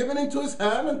shall be given into his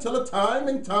hand until a time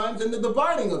and times and the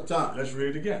dividing of time. Let's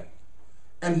read it again.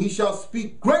 And he shall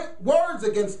speak great words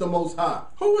against the Most High.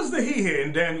 Who is the he here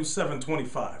in Daniel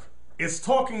 7:25? It's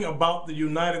talking about the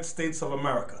United States of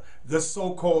America, the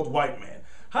so-called white man.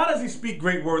 How does he speak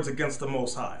great words against the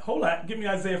Most High? Hold on. Give me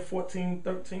Isaiah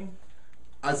 14:13.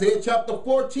 Isaiah chapter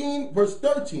 14, verse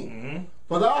 13.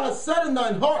 For thou hast said in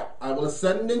thine heart, I will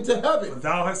ascend into heaven. For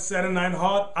thou hast said in thine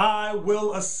heart, I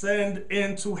will ascend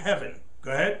into heaven.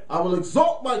 Go ahead. I will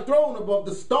exalt my throne above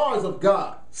the stars of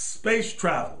God. Space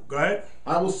travel. Go ahead.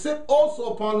 I will sit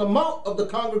also upon the mount of the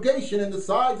congregation in the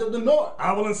sides of the north.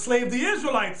 I will enslave the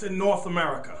Israelites in North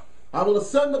America. I will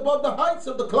ascend above the heights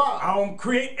of the clouds. I will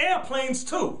create airplanes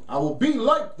too. I will be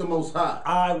like the Most High.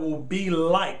 I will be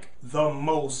like the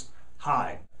Most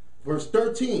High. Verse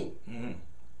 13.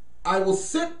 I will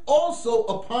sit also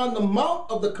upon the mount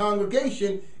of the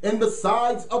congregation in the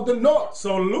sides of the north.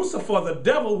 So Lucifer, the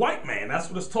devil, white man, that's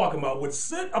what it's talking about, would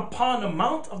sit upon the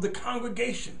mount of the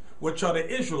congregation, which are the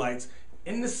Israelites,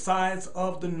 in the sides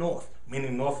of the north,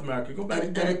 meaning North America. Go back to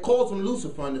Daniel. And it calls him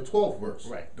Lucifer in the 12th verse.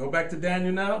 Right. Go back to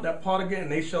Daniel now, that part again.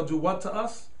 And they shall do what to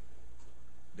us?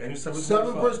 Daniel 7,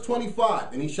 7 verse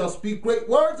 25. And he shall speak great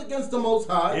words against the Most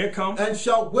High. Here it comes. And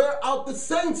shall wear out the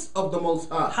saints of the Most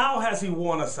High. How has he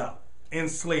worn us out? In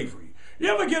slavery. You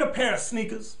ever get a pair of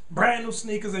sneakers, brand new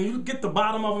sneakers, and you get the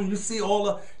bottom of them, you see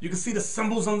you can see the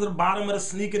symbols under the bottom of the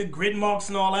sneaker, the grid marks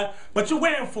and all that, but you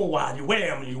wear them for a while. You wear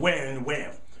them and you wear them and you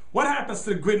wear them. What happens to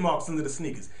the grid marks under the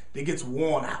sneakers? They get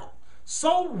worn out.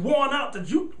 So worn out that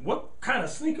what kind of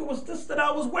sneaker was this that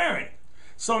I was wearing?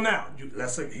 So now,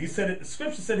 let's say, he said it, the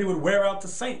scripture said he would wear out the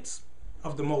saints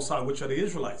of the Most High, which are the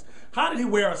Israelites. How did he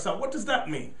wear us out? What does that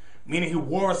mean? Meaning he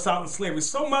wore us out in slavery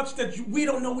so much that we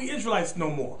don't know we Israelites no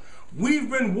more. We've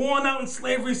been worn out in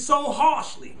slavery so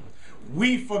harshly.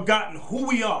 We've forgotten who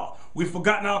we are. We've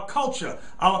forgotten our culture,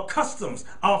 our customs,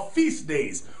 our feast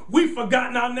days. We've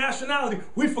forgotten our nationality.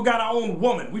 We forgot our own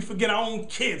woman. We forget our own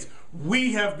kids.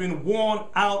 We have been worn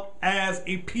out as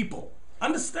a people.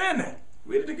 Understand that.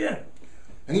 Read it again.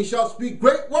 And he shall speak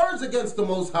great words against the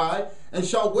Most High, and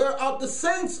shall wear out the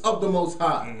saints of the Most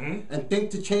High, and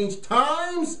think to change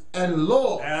times and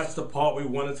laws. That's the part we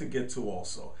wanted to get to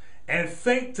also. And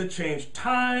think to change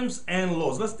times and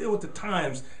laws. Let's deal with the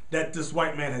times that this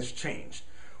white man has changed.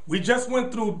 We just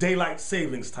went through daylight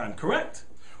savings time, correct?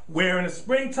 Where in the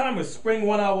springtime is spring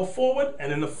 1 hour forward,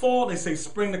 and in the fall they say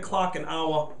spring the clock an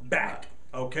hour back,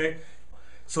 okay?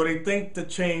 So they think to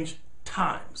change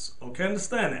times, okay?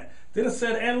 Understand that. Then it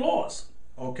said, and laws,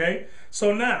 okay?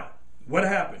 So now, what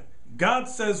happened? God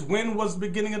says, when was the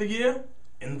beginning of the year?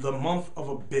 In the month of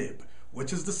Abib,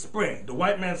 which is the spring. The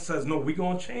white man says, no, we're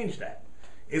going to change that.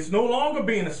 It's no longer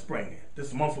being a spring,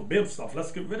 this month of Abib stuff.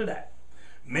 Let's get rid of that.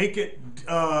 Make it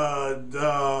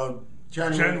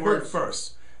January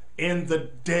 1st, in the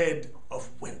dead of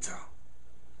winter.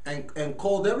 And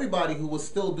called everybody who was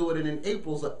still doing it in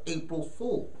April an April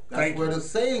Fool. That's where the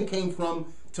saying came from,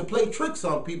 to play tricks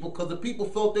on people, because the people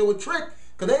felt they were tricked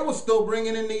because they were still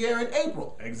bringing in the year in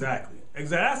April. Exactly.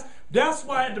 That's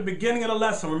why at the beginning of the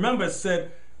lesson, remember it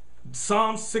said,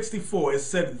 Psalm 64, it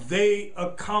said they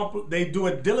do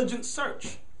a diligent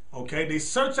search Okay, they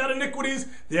searched out iniquities.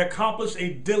 They accomplished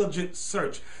a diligent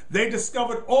search. They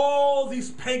discovered all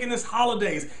these paganist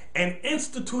holidays and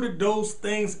instituted those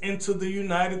things into the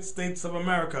United States of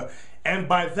America. And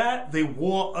by that, they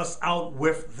wore us out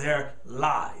with their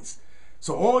lies.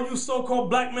 So all you so-called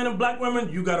black men and black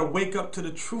women, you got to wake up to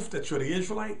the truth that you're the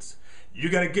Israelites. You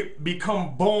got to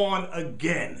become born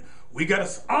again. We got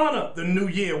to honor the new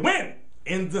year. When?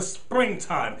 In the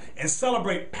springtime, and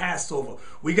celebrate Passover.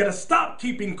 We got to stop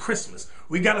keeping Christmas.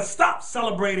 We got to stop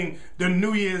celebrating the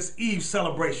New Year's Eve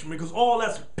celebration, because all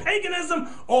that's paganism,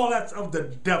 all that's of the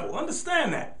devil.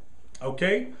 Understand that.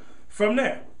 Okay? From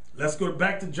there, let's go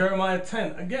back to Jeremiah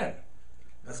 10 again.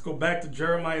 Let's go back to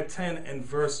Jeremiah 10 and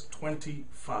verse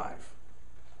 25.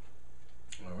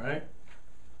 All right?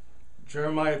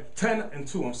 Jeremiah 10 and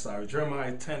 2, I'm sorry.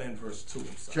 Jeremiah 10 and verse 2, I'm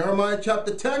sorry. Jeremiah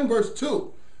chapter 10, verse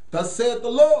 2. Thus saith the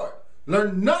Lord,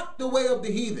 learn not the way of the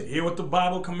heathen. Hear what the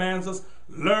Bible commands us.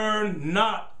 Learn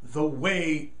not the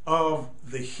way of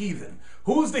the heathen.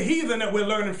 Who's the heathen that we're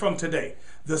learning from today?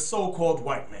 The so-called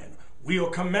white man. We are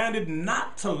commanded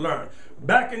not to learn.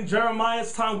 Back in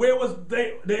Jeremiah's time, where was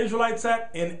the Israelites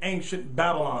at? In ancient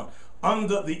Babylon,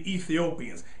 under the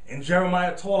Ethiopians. And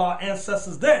Jeremiah told our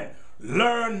ancestors then,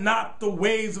 learn not the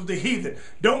ways of the heathen.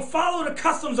 Don't follow the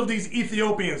customs of these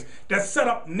Ethiopians that set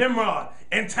up Nimrod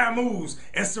and Tammuz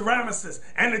and Semiramis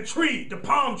and the tree, the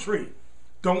palm tree.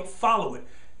 Don't follow it.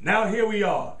 Now here we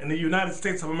are in the United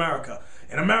States of America.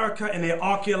 In America, in their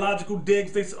archaeological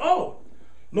digs, they say, oh,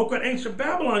 look what ancient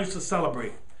Babylon used to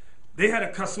celebrate. They had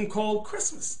a custom called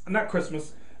Christmas. Not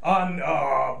Christmas.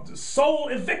 Sol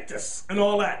Invictus and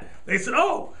all that. They said,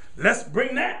 oh, let's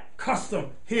bring that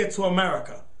custom here to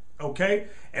America. Okay?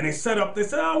 And they said,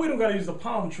 oh, we don't got to use a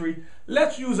palm tree.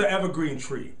 Let's use an evergreen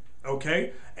tree.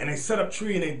 Okay? And they set up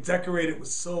tree and they decorated with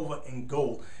silver and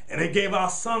gold. And they gave our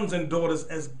sons and daughters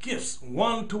as gifts,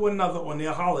 one to another on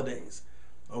their holidays.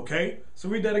 Okay? So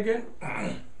read that again.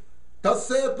 Thus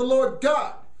saith the Lord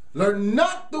God, learn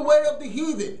not the way of the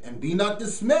heathen, and be not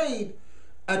dismayed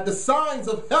at the signs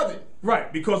of heaven.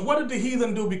 Right, because what did the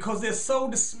heathen do? Because they're so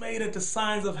dismayed at the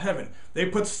signs of heaven. They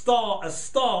put a star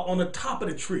on the top of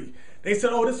the tree. They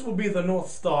said, oh, this will be the North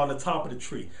Star on the top of the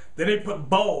tree. Then they put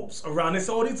bulbs around. They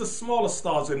said, oh, these are smaller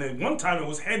stars. And then one time it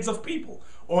was heads of people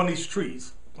on these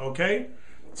trees. Okay?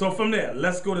 So from there,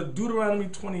 let's go to Deuteronomy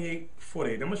 28:48.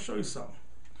 I'm going to show you something.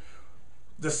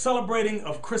 The celebrating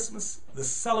of Christmas, the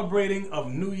celebrating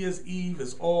of New Year's Eve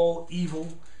is all evil.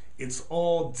 It's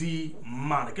all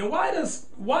demonic. And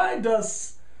why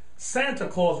does Santa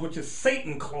Claus, which is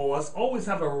Satan Claus, always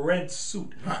have a red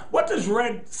suit? What does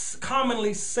red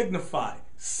commonly signify?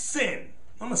 Sin.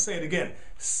 I'm going to say it again.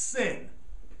 Sin.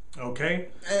 Okay?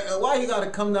 And why you got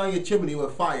to come down your chimney where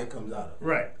fire comes out of?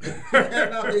 Right.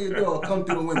 Can't out your door, come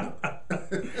through the window.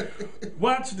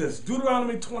 Watch this.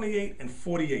 Deuteronomy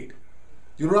 28:48.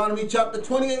 Deuteronomy chapter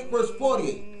 28, verse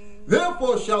 48.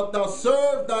 Therefore shalt thou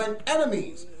serve thine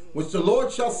enemies, which the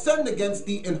Lord shall send against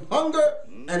thee in hunger,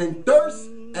 and in thirst,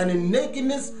 and in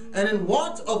nakedness, and in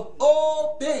want of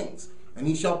all things. And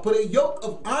he shall put a yoke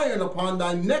of iron upon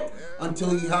thy neck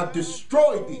until he have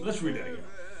destroyed thee. Let's read that again.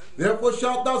 Therefore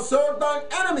shalt thou serve thine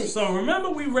enemies. So remember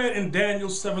we read in Daniel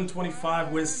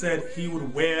 7:25 where it said he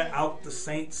would wear out the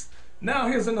saints? Now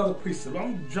here's another precept.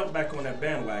 I'm going to jump back on that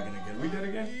bandwagon again. Read that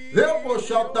again. Therefore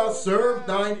shalt thou serve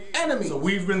thine enemies. So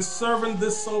we've been serving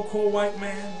this so-called white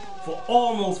man for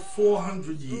almost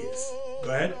 400 years. Go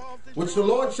ahead. Which the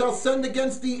Lord shall send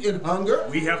against thee in hunger.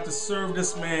 We have to serve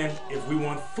this man if we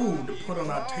want food to put on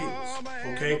our tables.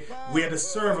 Okay? We had to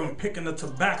serve him picking the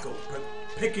tobacco,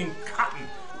 picking cotton,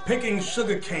 picking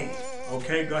sugar cane.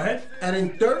 Okay, go ahead. And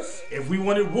in thirst. If we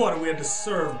wanted water, we had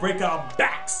to break our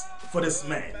backs for this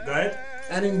man. Go ahead.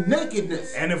 And in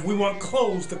nakedness. And if we want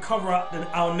clothes to cover up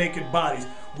our naked bodies,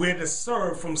 we had to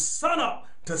serve from sun up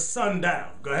to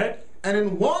sundown. Go ahead. And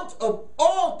in want of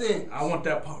all things. I want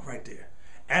that part right there.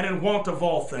 And in want of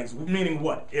all things. Meaning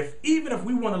what? Even if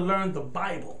we want to learn the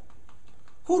Bible,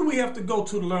 who do we have to go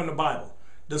to learn the Bible?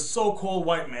 The so-called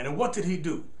white man. And what did he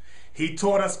do? He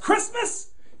taught us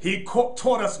Christmas. He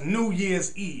taught us New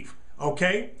Year's Eve.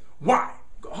 Okay? Why?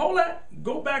 Hold that.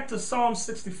 Go back to Psalm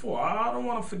 64. I don't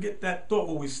want to forget that thought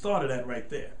where we started at right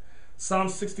there. Psalm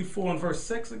 64 and verse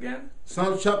 6 again.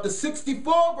 Psalm chapter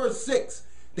 64 verse 6.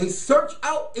 They search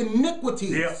out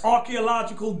iniquities. They're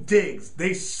archaeological digs.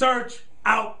 They search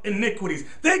out iniquities.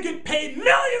 They get paid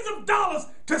millions of dollars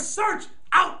to search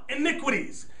out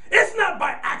iniquities. It's not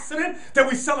by accident that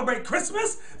we celebrate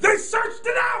Christmas. They searched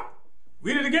it out.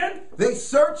 Read it again. They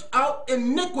search out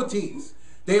iniquities.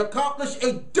 They accomplish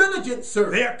a diligent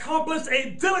search. They accomplish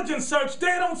a diligent search.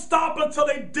 They don't stop until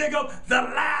they dig up the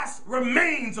last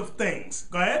remains of things.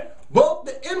 Go ahead. Both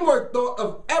the inward thought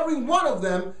of every one of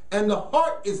them and the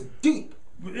heart is deep.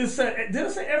 Did it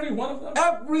say every one of them?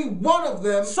 Every one of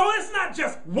them. So it's not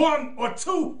just one or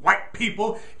two white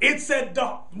people. It said,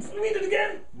 read it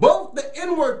again. Both the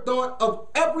inward thought of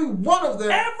every one of them.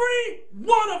 Every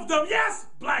one of them. Yes,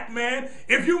 black man.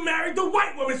 If you married the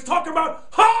white woman, it's talking about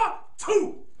her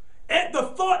too. And the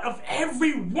thought of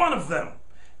every one of them.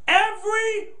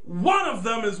 Every one of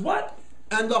them is what?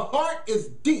 And the heart is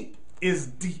deep. Is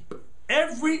deep.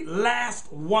 Every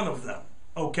last one of them.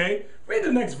 Okay? Read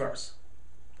the next verse.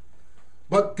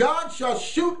 But God shall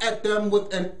shoot at them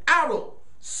with an arrow.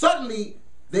 Suddenly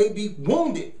they be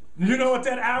wounded. You know what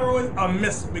that arrow is? A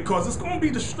missile. Because it's going to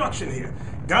be destruction here.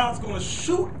 God's going to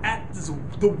shoot at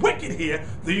the wicked here,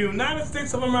 the United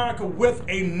States of America, with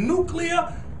a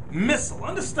nuclear missile.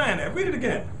 Understand that. Read it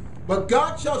again. But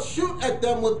God shall shoot at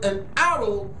them with an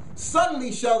arrow.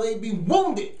 Suddenly shall they be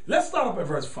wounded. Let's start up at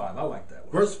verse 5. I like that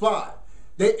one. Verse 5.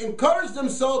 They encourage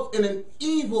themselves in an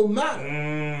evil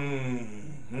manner.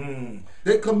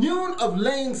 They commune of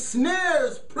laying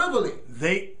snares privily.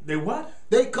 They what?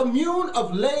 They commune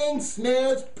of laying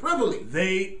snares privily.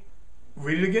 They,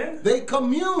 read it again? They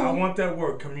commune. I want that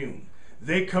word, commune.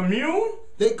 They commune.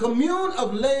 They commune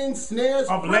of laying snares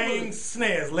of privily. Laying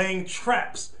snares, laying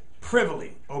traps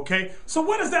privily. Okay? So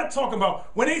what is that talking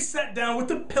about? When they sat down with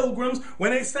the pilgrims,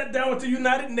 when they sat down with the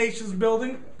United Nations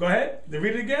building, go ahead, they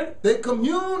read it again. They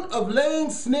commune of laying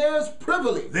snares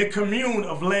privily. They commune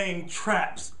of laying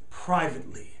traps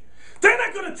privately. They're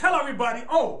not going to tell everybody,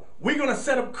 oh, we're going to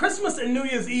set up Christmas and New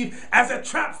Year's Eve as a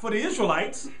trap for the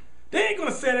Israelites. They ain't going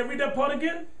to say that. Read that part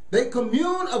again. They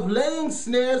commune of laying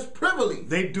snares privily.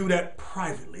 They do that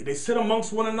privately. They sit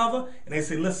amongst one another and they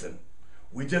say, listen,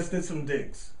 we just did some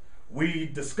digs. We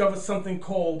discovered something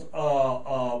called,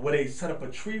 where they set up a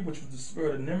tree, which was the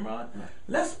spirit of Nimrod.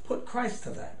 Let's put Christ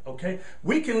to that, okay?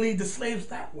 We can lead the slaves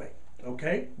that way,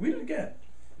 okay? Read it again.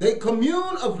 They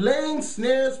commune of laying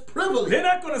snares privily. They're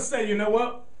not going to say, you know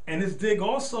what? And this dig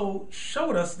also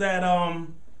showed us that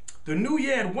the new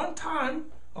year at one time,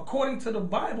 according to the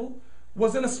Bible,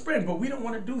 was in the spring, but we don't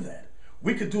want to do that.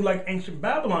 We could do like ancient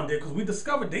Babylon did, because we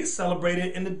discovered they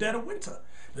celebrated in the dead of winter.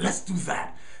 Let's do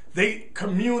that. They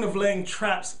commune of laying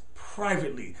traps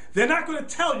privately. They're not going to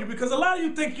tell you, because a lot of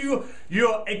you think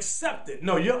you're accepted.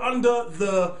 No, you're under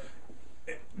the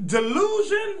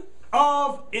delusion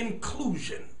of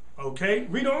inclusion. Okay,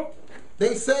 read on.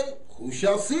 They say, who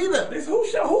shall see them? They say,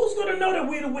 who's going to know that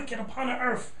we're the wicked upon the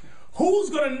earth? Who's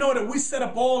going to know that we set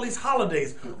up all these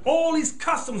holidays, all these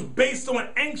customs based on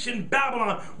ancient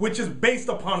Babylon, which is based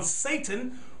upon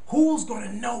Satan? Who's going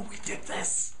to know we did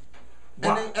this?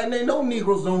 Wow. And they know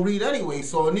Negroes don't read anyway,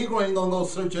 so a Negro ain't going to go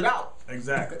search it out.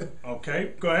 Exactly.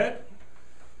 Okay, go ahead.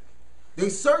 They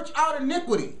search out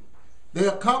iniquity. They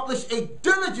accomplish a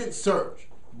diligent search.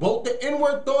 Both the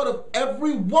inward thought of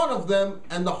every one of them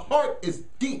and the heart is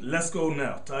deep. Let's go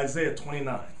now to Isaiah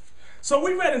 29. So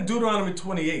we read in Deuteronomy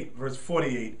 28, verse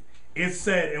 48, it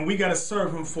said, and we got to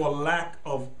serve him for lack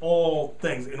of all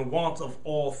things, in want of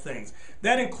all things.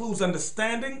 That includes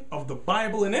understanding of the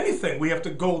Bible and anything. We have to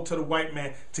go to the white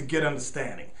man to get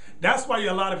understanding. That's why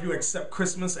a lot of you accept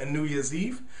Christmas and New Year's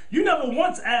Eve. You never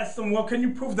once asked them, well, can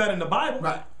you prove that in the Bible?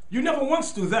 Right. You never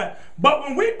once do that. But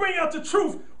when we bring out the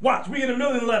truth, watch, we get a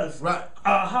million letters. Right.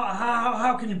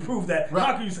 How can you prove that? Right.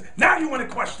 How can you say? Now you want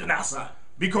to question us. Right.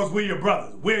 Because we're your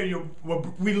brothers.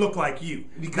 We look like you.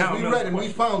 Because now we read and we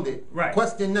found it. Right.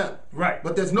 Question them. Right.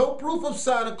 But there's no proof of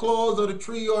Santa Claus or the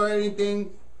tree or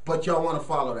anything, but y'all want to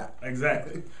follow that.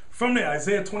 Exactly. From there,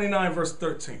 Isaiah 29, verse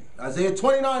 13. Isaiah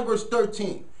 29, verse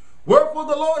 13. Wherefore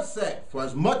the Lord said, for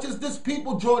as much as this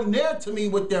people draw near to me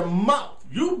with their mouth.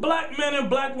 You black men and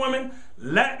black women,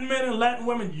 Latin men and Latin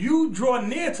women, you draw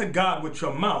near to God with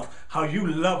your mouth, how you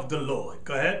love the Lord.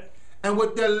 Go ahead. And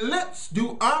with their lips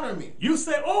do honor me. You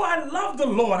say, oh, I love the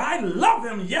Lord. I love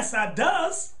him. Yes, I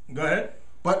does. Go ahead.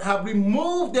 But have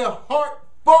removed their heart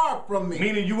far from me.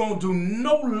 Meaning you won't do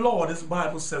no law, this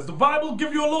Bible says. The Bible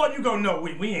give you a law, you go, no,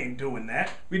 we ain't doing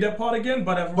that. Read that part again.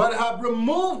 But have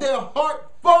removed their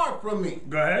heart far from me.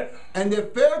 Go ahead. And their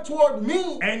fear toward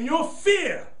me. And your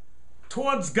fear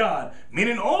towards God.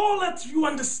 Meaning all that you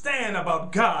understand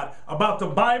about God, about the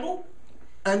Bible.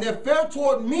 And their fear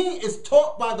toward me is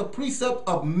taught by the precept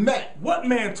of men. What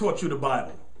man taught you the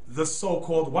Bible? The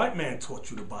so-called white man taught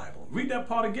you the Bible. Read that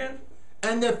part again.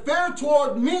 And their fear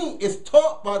toward me is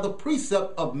taught by the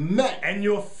precept of men. And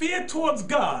your fear towards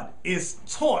God is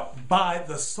taught by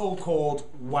the so-called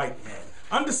white man.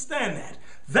 Understand that.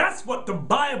 That's what the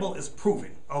Bible is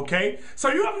proving, okay? So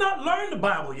you have not learned the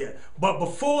Bible yet, but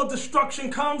before destruction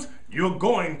comes, you're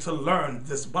going to learn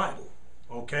this Bible,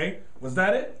 okay? Was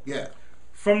that it? Yeah.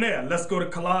 From there, let's go to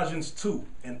Colossians 2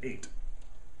 and 8.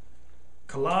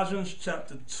 Colossians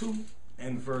chapter 2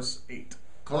 and verse 8.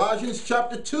 Colossians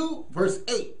chapter 2, verse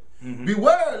 8.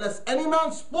 Beware lest any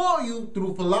man spoil you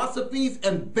through philosophies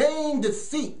and vain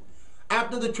deceit,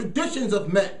 after the traditions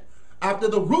of men, after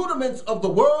the rudiments of the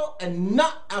world, and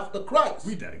not after Christ.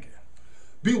 Read that again.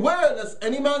 Beware lest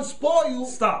any man spoil you.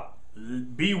 Stop.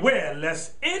 Beware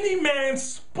lest any man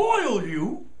spoil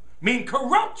you, mean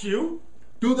corrupt you,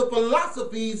 through the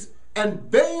philosophies and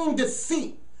vain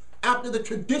deceit, after the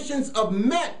traditions of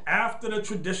men. After the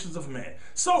traditions of men.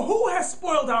 So who has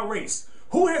spoiled our race?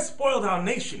 Who has spoiled our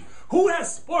nation? Who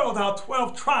has spoiled our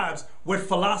 12 tribes with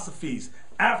philosophies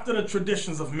after the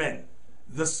traditions of men?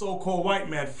 The so-called white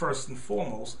man first and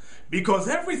foremost. Because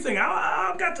everything,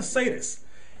 I've got to say this,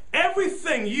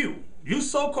 everything you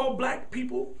so-called black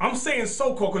people, I'm saying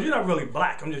so-called because you're not really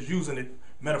black, I'm just using it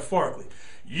metaphorically.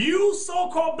 You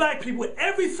so-called black people,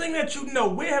 everything that you know,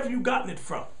 where have you gotten it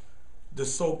from? The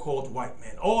so-called white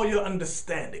man, all your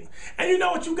understanding. And you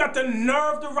know what you got the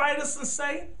nerve to write us and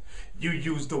say? You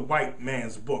use the white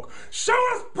man's book. Show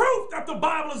us proof that the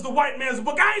Bible is the white man's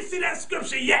book. I ain't see that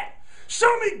scripture yet.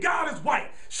 Show me God is white.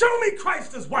 Show me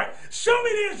Christ is white. Show me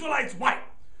the Israelites white.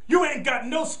 You ain't got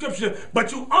no scripture,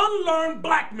 but you unlearned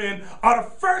black men are the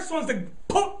first ones to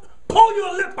pull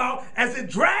your lip out as it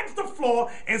drags the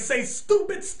floor and say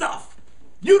stupid stuff.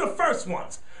 You the first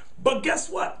ones. But guess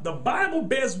what? The Bible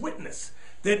bears witness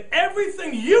that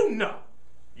everything you know,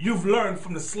 you've learned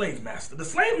from the slave master. The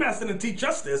slave master didn't teach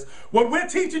us this. What we're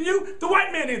teaching you, the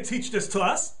white man didn't teach this to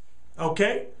us.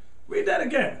 Okay? Read that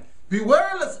again.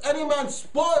 Beware lest any man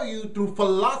spoil you through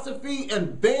philosophy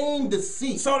and vain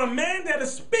deceit. So the man that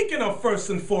is speaking of first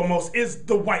and foremost is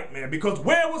the white man. Because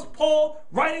where was Paul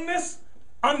writing this?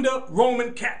 Under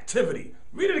Roman captivity.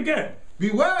 Read it again.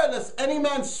 Beware lest any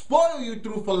man spoil you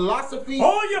through philosophy.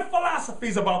 All your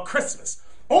philosophies about Christmas.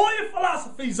 All your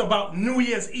philosophies about New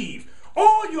Year's Eve.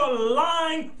 All your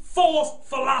lying, false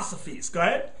philosophies. Go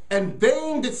ahead. And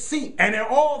vain deceit. And they're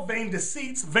all vain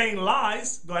deceits, vain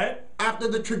lies. Go ahead. After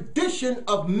the tradition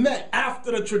of men.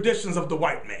 After the traditions of the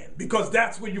white man. Because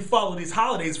that's where you follow these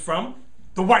holidays from.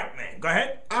 The white man. Go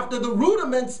ahead. After the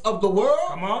rudiments of the world.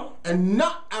 Come on. And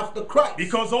not after Christ.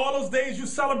 Because all those days you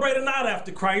celebrate are not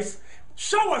after Christ.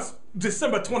 Show us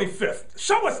December 25th.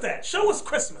 Show us that. Show us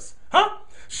Christmas. Huh?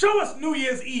 Show us New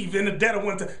Year's Eve in the dead of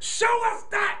winter. Show us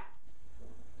that.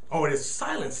 Oh, it is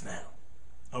silence now.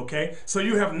 Okay? So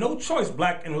you have no choice,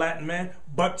 black and Latin man,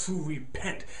 but to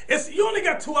repent. You only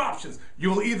got two options.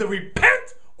 You'll either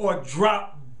repent or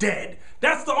drop dead.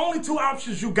 That's the only two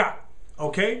options you got.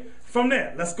 Okay? From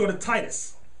there, let's go to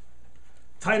Titus.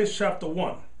 Titus chapter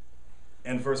 1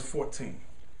 and verse 14.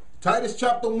 Titus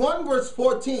chapter 1 verse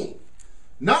 14.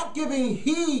 Not giving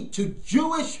heed to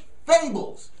Jewish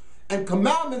fables and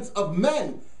commandments of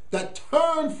men that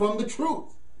turn from the truth.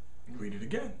 Read it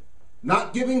again.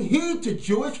 Not giving heed to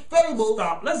Jewish fables.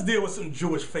 Stop. Let's deal with some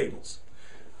Jewish fables.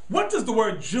 What does the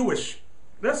word Jewish,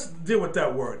 let's deal with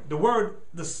that word. The word,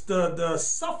 the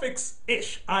suffix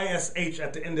ish, I-S-H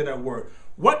at the end of that word.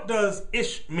 What does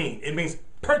ish mean? It means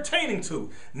pertaining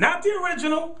to. Not the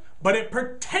original, but it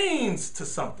pertains to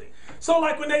something. So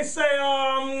like when they say,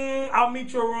 I'll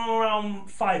meet you around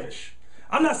 5-ish.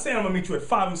 I'm not saying I'm going to meet you at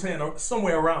 5. I'm saying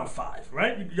somewhere around 5,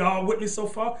 right? Y'all with me so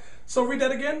far? So read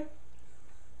that again.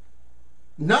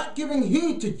 Not giving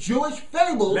heed to Jewish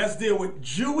fables. Let's deal with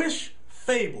Jewish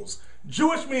fables.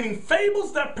 Jewish meaning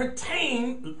fables that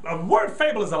pertain, a word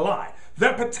fable is a lie,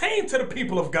 that pertain to the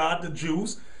people of God, the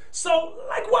Jews. So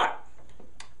like what?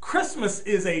 Christmas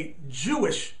is a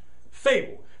Jewish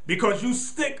fable because you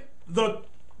stick the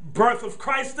birth of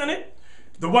Christ in it.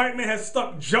 The white man has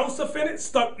stuck Joseph in it,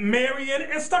 stuck Mary in it,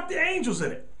 and stuck the angels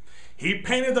in it. He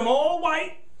painted them all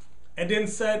white and then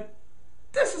said,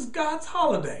 this is God's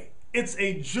holiday. It's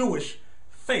a Jewish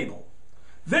fable.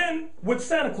 Then with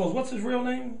Santa Claus, what's his real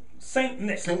name? Saint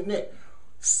Nick. Saint Nick.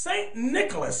 Saint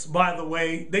Nicholas, by the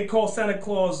way, they call Santa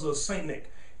Claus Saint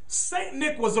Nick. Saint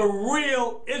Nick was a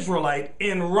real Israelite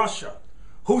in Russia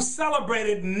who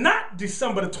celebrated not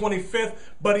December the 25th,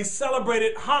 but he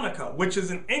celebrated Hanukkah, which is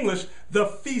in English, the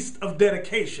Feast of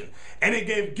Dedication. And he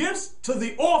gave gifts to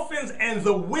the orphans and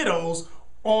the widows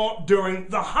during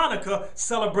the Hanukkah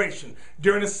celebration,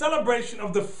 during the celebration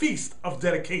of the Feast of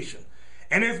Dedication.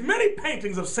 And there's many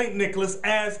paintings of St. Nicholas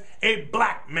as a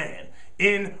black man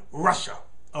in Russia,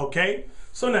 okay?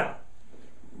 So now,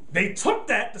 they took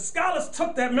that, the scholars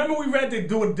took that, remember we read they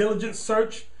do a diligent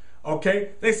search,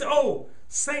 okay? They said, oh,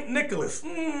 St. Nicholas.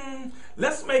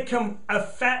 Let's make him a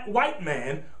fat white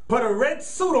man, put a red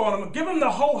suit on him, give him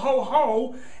the ho ho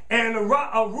ho, and a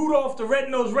Rudolph the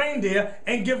red-nosed reindeer,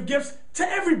 and give gifts to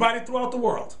everybody throughout the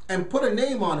world. And put a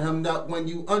name on him that when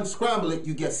you unscramble it,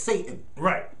 you get Satan.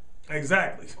 Right.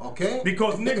 Exactly. Okay?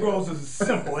 Because Negroes is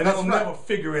simple and they'll never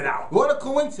figure it out. What a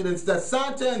coincidence that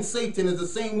Santa and Satan is the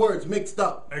same words mixed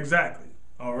up. Exactly.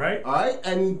 All right? All right?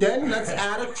 And then let's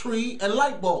add a tree and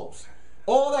light bulbs.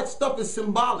 All that stuff is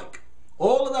symbolic.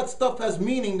 All of that stuff has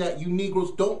meaning that you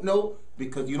Negroes don't know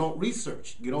because you don't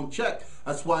research. You don't check.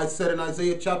 That's why it said in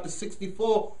Isaiah chapter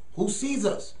 64, who sees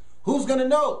us? Who's going to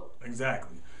know?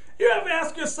 Exactly. You ever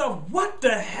ask yourself, what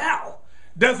the hell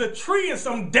does a tree and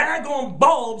some daggone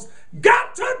bulbs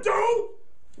got to do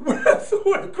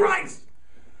with Christ?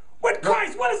 With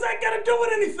Christ, what does that got to do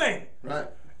with anything? Right.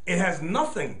 It has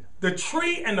nothing. The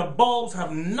tree and the bulbs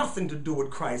have nothing to do with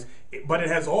Christ, but it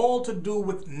has all to do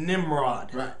with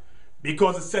Nimrod. Right.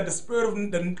 Because it said the spirit of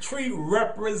the tree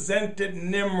represented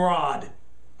Nimrod.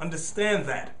 Understand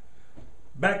that.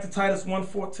 Back to Titus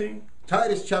 1:14.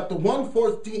 Titus chapter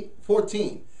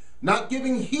 1:14. Not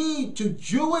giving heed to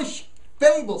Jewish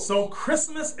fables. So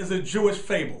Christmas is a Jewish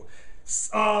fable.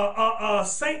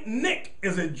 Saint Nick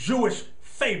is a Jewish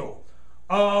fable.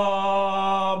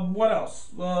 What else?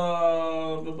 The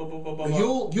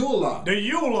Yule log. The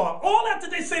Yule log. All that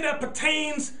they say that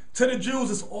pertains to the Jews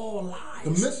is all lies. The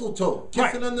mistletoe.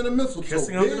 Kissing under the mistletoe.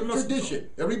 Kissing Big under the mistletoe. tradition.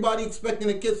 Everybody expecting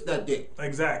a kiss that day.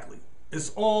 Exactly.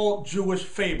 It's all Jewish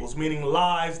fables, meaning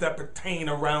lies that pertain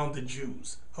around the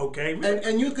Jews. Okay?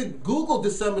 And you could Google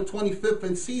December 25th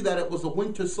and see that it was a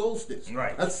winter solstice.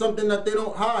 Right. That's something that they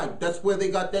don't hide. That's where they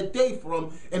got that day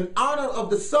from, in honor of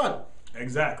the sun.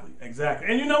 Exactly, exactly.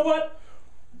 And you know what?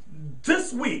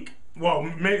 This week, well,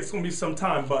 maybe it's going to be some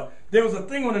time, but there was a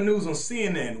thing on the news on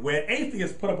CNN where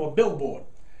atheists put up a billboard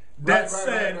that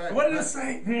said, what did it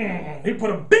say? He put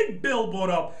a big billboard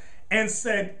up and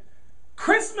said,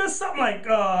 Christmas, something like,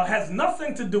 has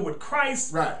nothing to do with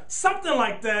Christ. Right. Something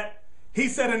like that. He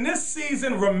said, in this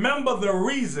season, remember the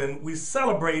reason we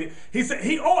celebrate it. He said,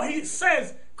 he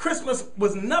says Christmas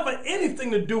was never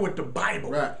anything to do with the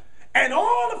Bible. Right. And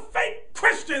all the fake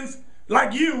Christians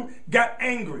like you got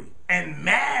angry and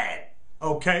mad.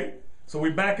 Okay? So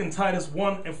we're back in Titus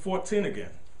 1:14 again.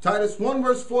 Titus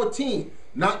 1:14.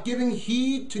 Not giving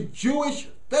heed to Jewish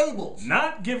fables.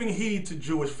 Not giving heed to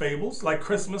Jewish fables like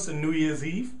Christmas and New Year's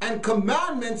Eve. And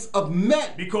commandments of men.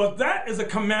 Because that is a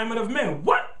commandment of men.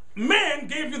 What man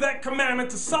gave you that commandment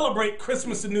to celebrate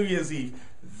Christmas and New Year's Eve?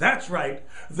 That's right,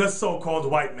 the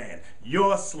so-called white man,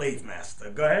 your slave master.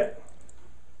 Go ahead.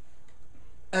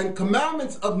 And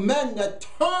commandments of men that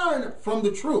turn from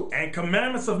the truth. And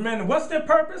commandments of men, what's their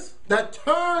purpose? That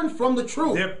turn from the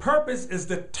truth. Their purpose is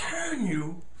to turn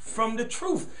you from the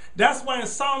truth. That's why in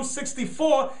Psalm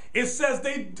 64, it says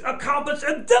they accomplish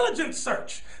a diligent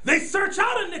search. They search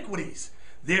out iniquities.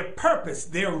 Their purpose,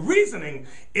 their reasoning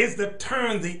is to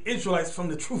turn the Israelites from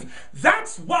the truth.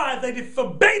 That's why they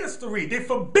forbade us to read. They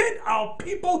forbid our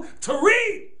people to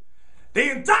read.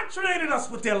 They indoctrinated us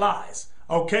with their lies.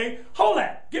 Okay, hold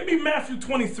that. Give me Matthew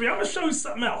 23. I'm going to show you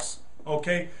something else.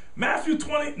 Okay, Matthew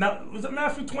 20. Now, was it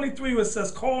Matthew 23 where it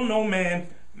says, call no man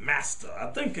master? I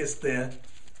think it's there.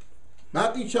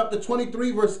 Matthew chapter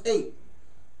 23, verse 8.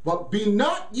 But be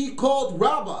not ye called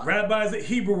rabbi. Rabbi is a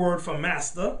Hebrew word for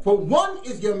master. For one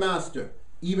is your master,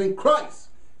 even Christ,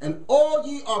 and all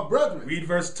ye are brethren. Read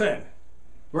verse 10.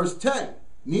 Verse 10.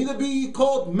 Neither be ye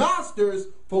called masters,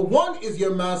 for one is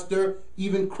your master,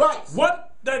 even Christ. What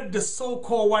did the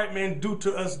so-called white man do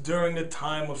to us during the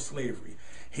time of slavery?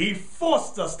 He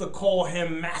forced us to call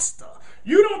him master.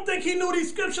 You don't think he knew these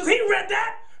scriptures? He read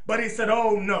that, but he said,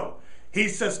 oh no. He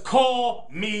says, call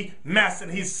me master.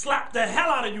 And he slapped the hell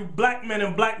out of you black men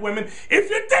and black women if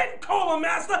you didn't call him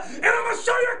master. And I'm going to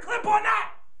show you a clip on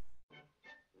that.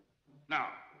 Now,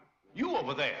 you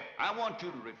over there, I want you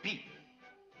to repeat.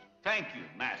 Thank you,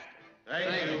 master.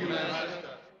 Thank you, master.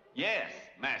 Yes,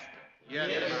 master.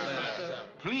 Yes, master.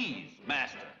 Please,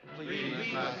 master.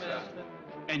 Please, master.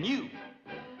 And you,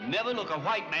 never look a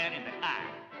white man in the eye.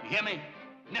 You hear me?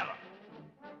 Never.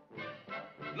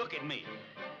 Look at me.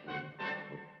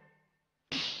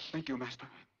 Thank you, master.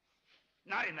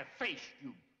 Not in the face,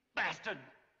 you bastard.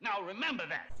 Now remember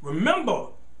that. Remember,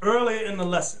 earlier in the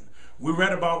lesson, we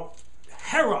read about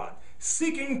Herod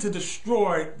seeking to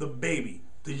destroy the baby,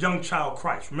 the young child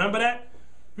Christ. Remember that?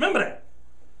 Remember that.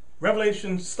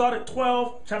 Revelation, start at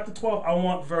 12, chapter 12. I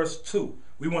want verse 2.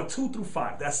 We want 2 through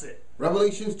 5. That's it.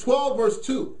 Revelations 12, verse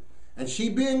 2. And she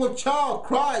being with child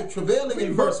cried, travailing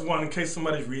in verse 1 in case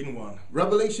somebody's reading one.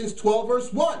 Revelations 12,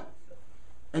 verse 1.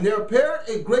 And there appeared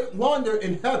a great wonder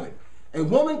in heaven, a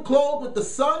woman clothed with the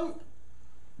sun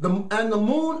and the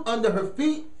moon under her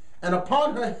feet, and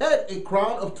upon her head a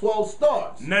crown of 12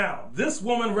 stars. Now, this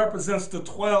woman represents the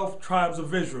 12 tribes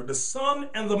of Israel. The sun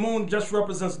and the moon just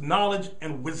represents knowledge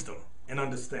and wisdom and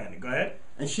understanding. Go ahead.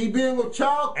 And she being with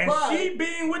child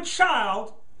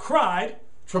cried,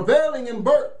 travailing in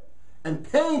birth,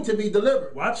 and pain to be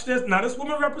delivered. Watch this. Now, this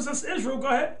woman represents Israel. Go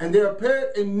ahead. And there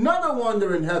appeared another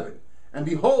wonder in heaven, and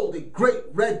behold, a great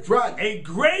red dragon. A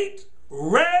great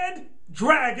red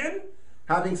dragon.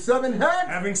 Having 7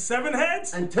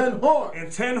 heads. And 10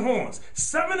 horns.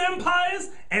 7 empires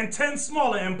and 10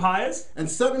 smaller empires. And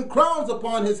 7 crowns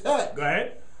upon his head. Go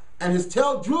ahead. And his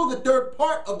tail drew the third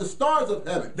part of the stars of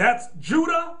heaven. That's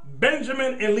Judah,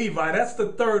 Benjamin, and Levi. That's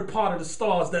the third part of the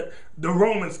stars that the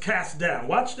Romans cast down.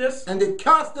 Watch this. And they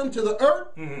cast them to the earth.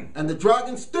 And the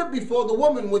dragon stood before the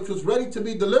woman which was ready to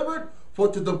be delivered, for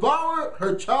to devour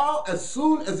her child as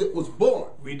soon as it was born.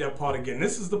 Read that part again.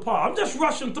 This is the part. I'm just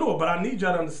rushing through it, but I need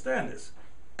y'all to understand this.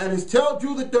 And his tail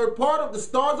drew the third part of the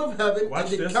stars of heaven, and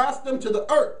they cast them to the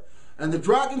earth. And the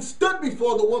dragon stood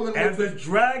before the woman. And the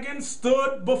dragon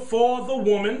stood before the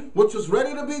woman, which was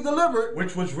ready to be delivered.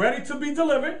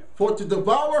 For to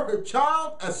devour her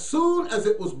child as soon as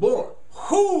it was born.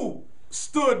 Who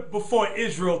stood before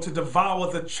Israel to devour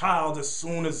the child as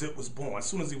soon as it was born, as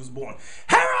soon as he was born?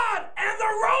 Herod and the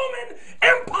Roman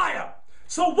Empire.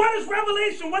 So what is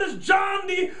Revelation? What is John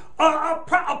the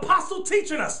apostle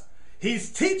teaching us?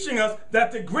 He's teaching us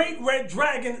that the great red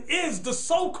dragon is the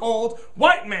so-called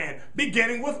white man,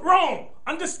 beginning with Rome.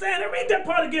 Understand and read that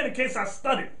part again in case I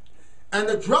studied. And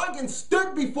the dragon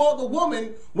stood before the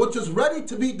woman which was ready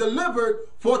to be delivered,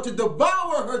 for to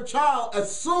devour her child as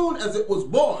soon as it was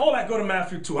born. Hold that, go to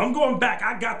Matthew 2. I'm going back.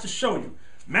 I got to show you.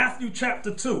 Matthew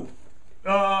chapter 2.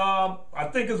 I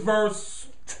think it's verse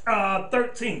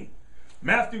 13.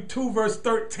 Matthew 2 verse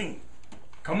 13.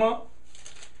 Come on.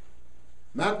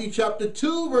 Matthew chapter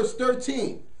 2 verse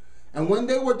 13. And when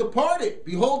they were departed,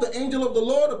 behold, the angel of the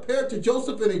Lord appeared to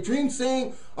Joseph in a dream,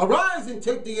 saying, Arise and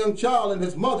take the young child and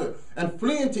his mother, and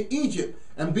flee into Egypt,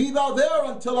 and be thou there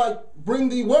until I bring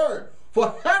thee word.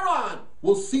 For Herod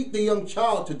will seek the young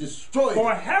child to destroy him.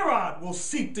 For Herod will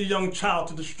seek the young child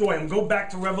to destroy him. Go back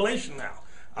to Revelation now.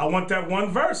 I want that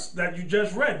one verse that you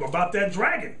just read about that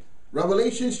dragon.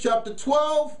 Revelations chapter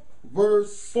 12,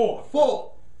 verse 4.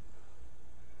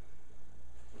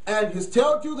 And his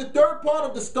tail drew the third part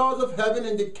of the stars of heaven,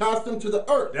 and did cast them to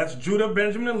the earth. That's Judah,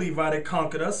 Benjamin, and Levi. They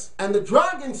conquered us. And the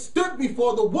dragon stood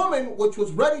before the woman which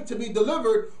was ready to be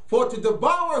delivered, for to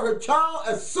devour her child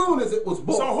as soon as it was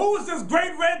born. So who is this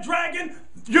great red dragon?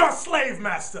 Your slave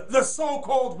master, the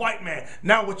so-called white man.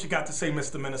 Now what you got to say,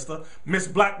 Mr. Minister? Miss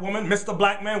Black Woman, Mr.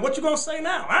 Black Man, what you gonna say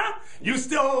now, huh? You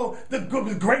still the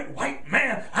great white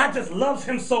man. I just love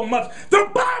him so much. The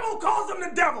Bible calls him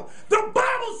the devil. The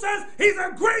Bible says he's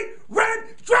a great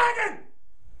red dragon.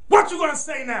 What you gonna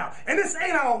say now? And this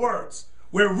ain't our words.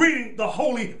 We're reading the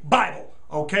Holy Bible,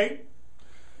 okay?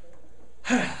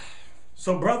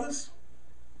 So brothers,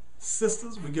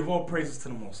 sisters, we give all praises to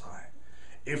the Most High.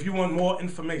 If you want more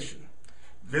information,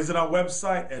 visit our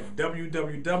website at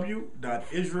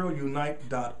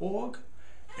www.israelunite.org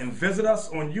and visit us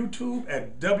on YouTube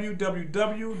at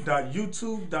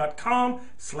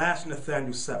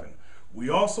www.youtube.com/Nathaniel7. We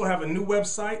also have a new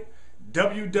website,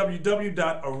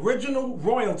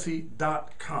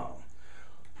 www.originalroyalty.com.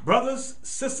 Brothers,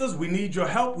 sisters, we need your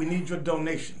help. We need your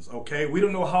donations, okay? We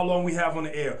don't know how long we have on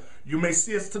the air. You may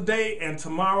see us today, and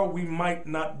tomorrow we might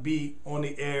not be on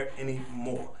the air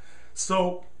anymore.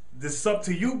 So this is up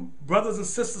to you, brothers and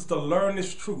sisters, to learn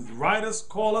this truth. Write us,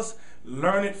 call us,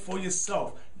 learn it for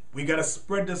yourself. We got to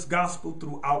spread this gospel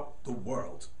throughout the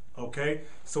world, okay?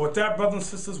 So with that, brothers and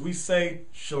sisters, we say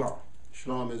shalom.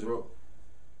 Shalom, Israel.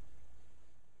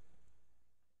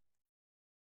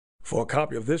 For a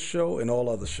copy of this show and all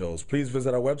other shows, please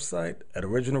visit our website at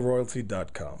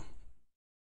originalroyalty.com.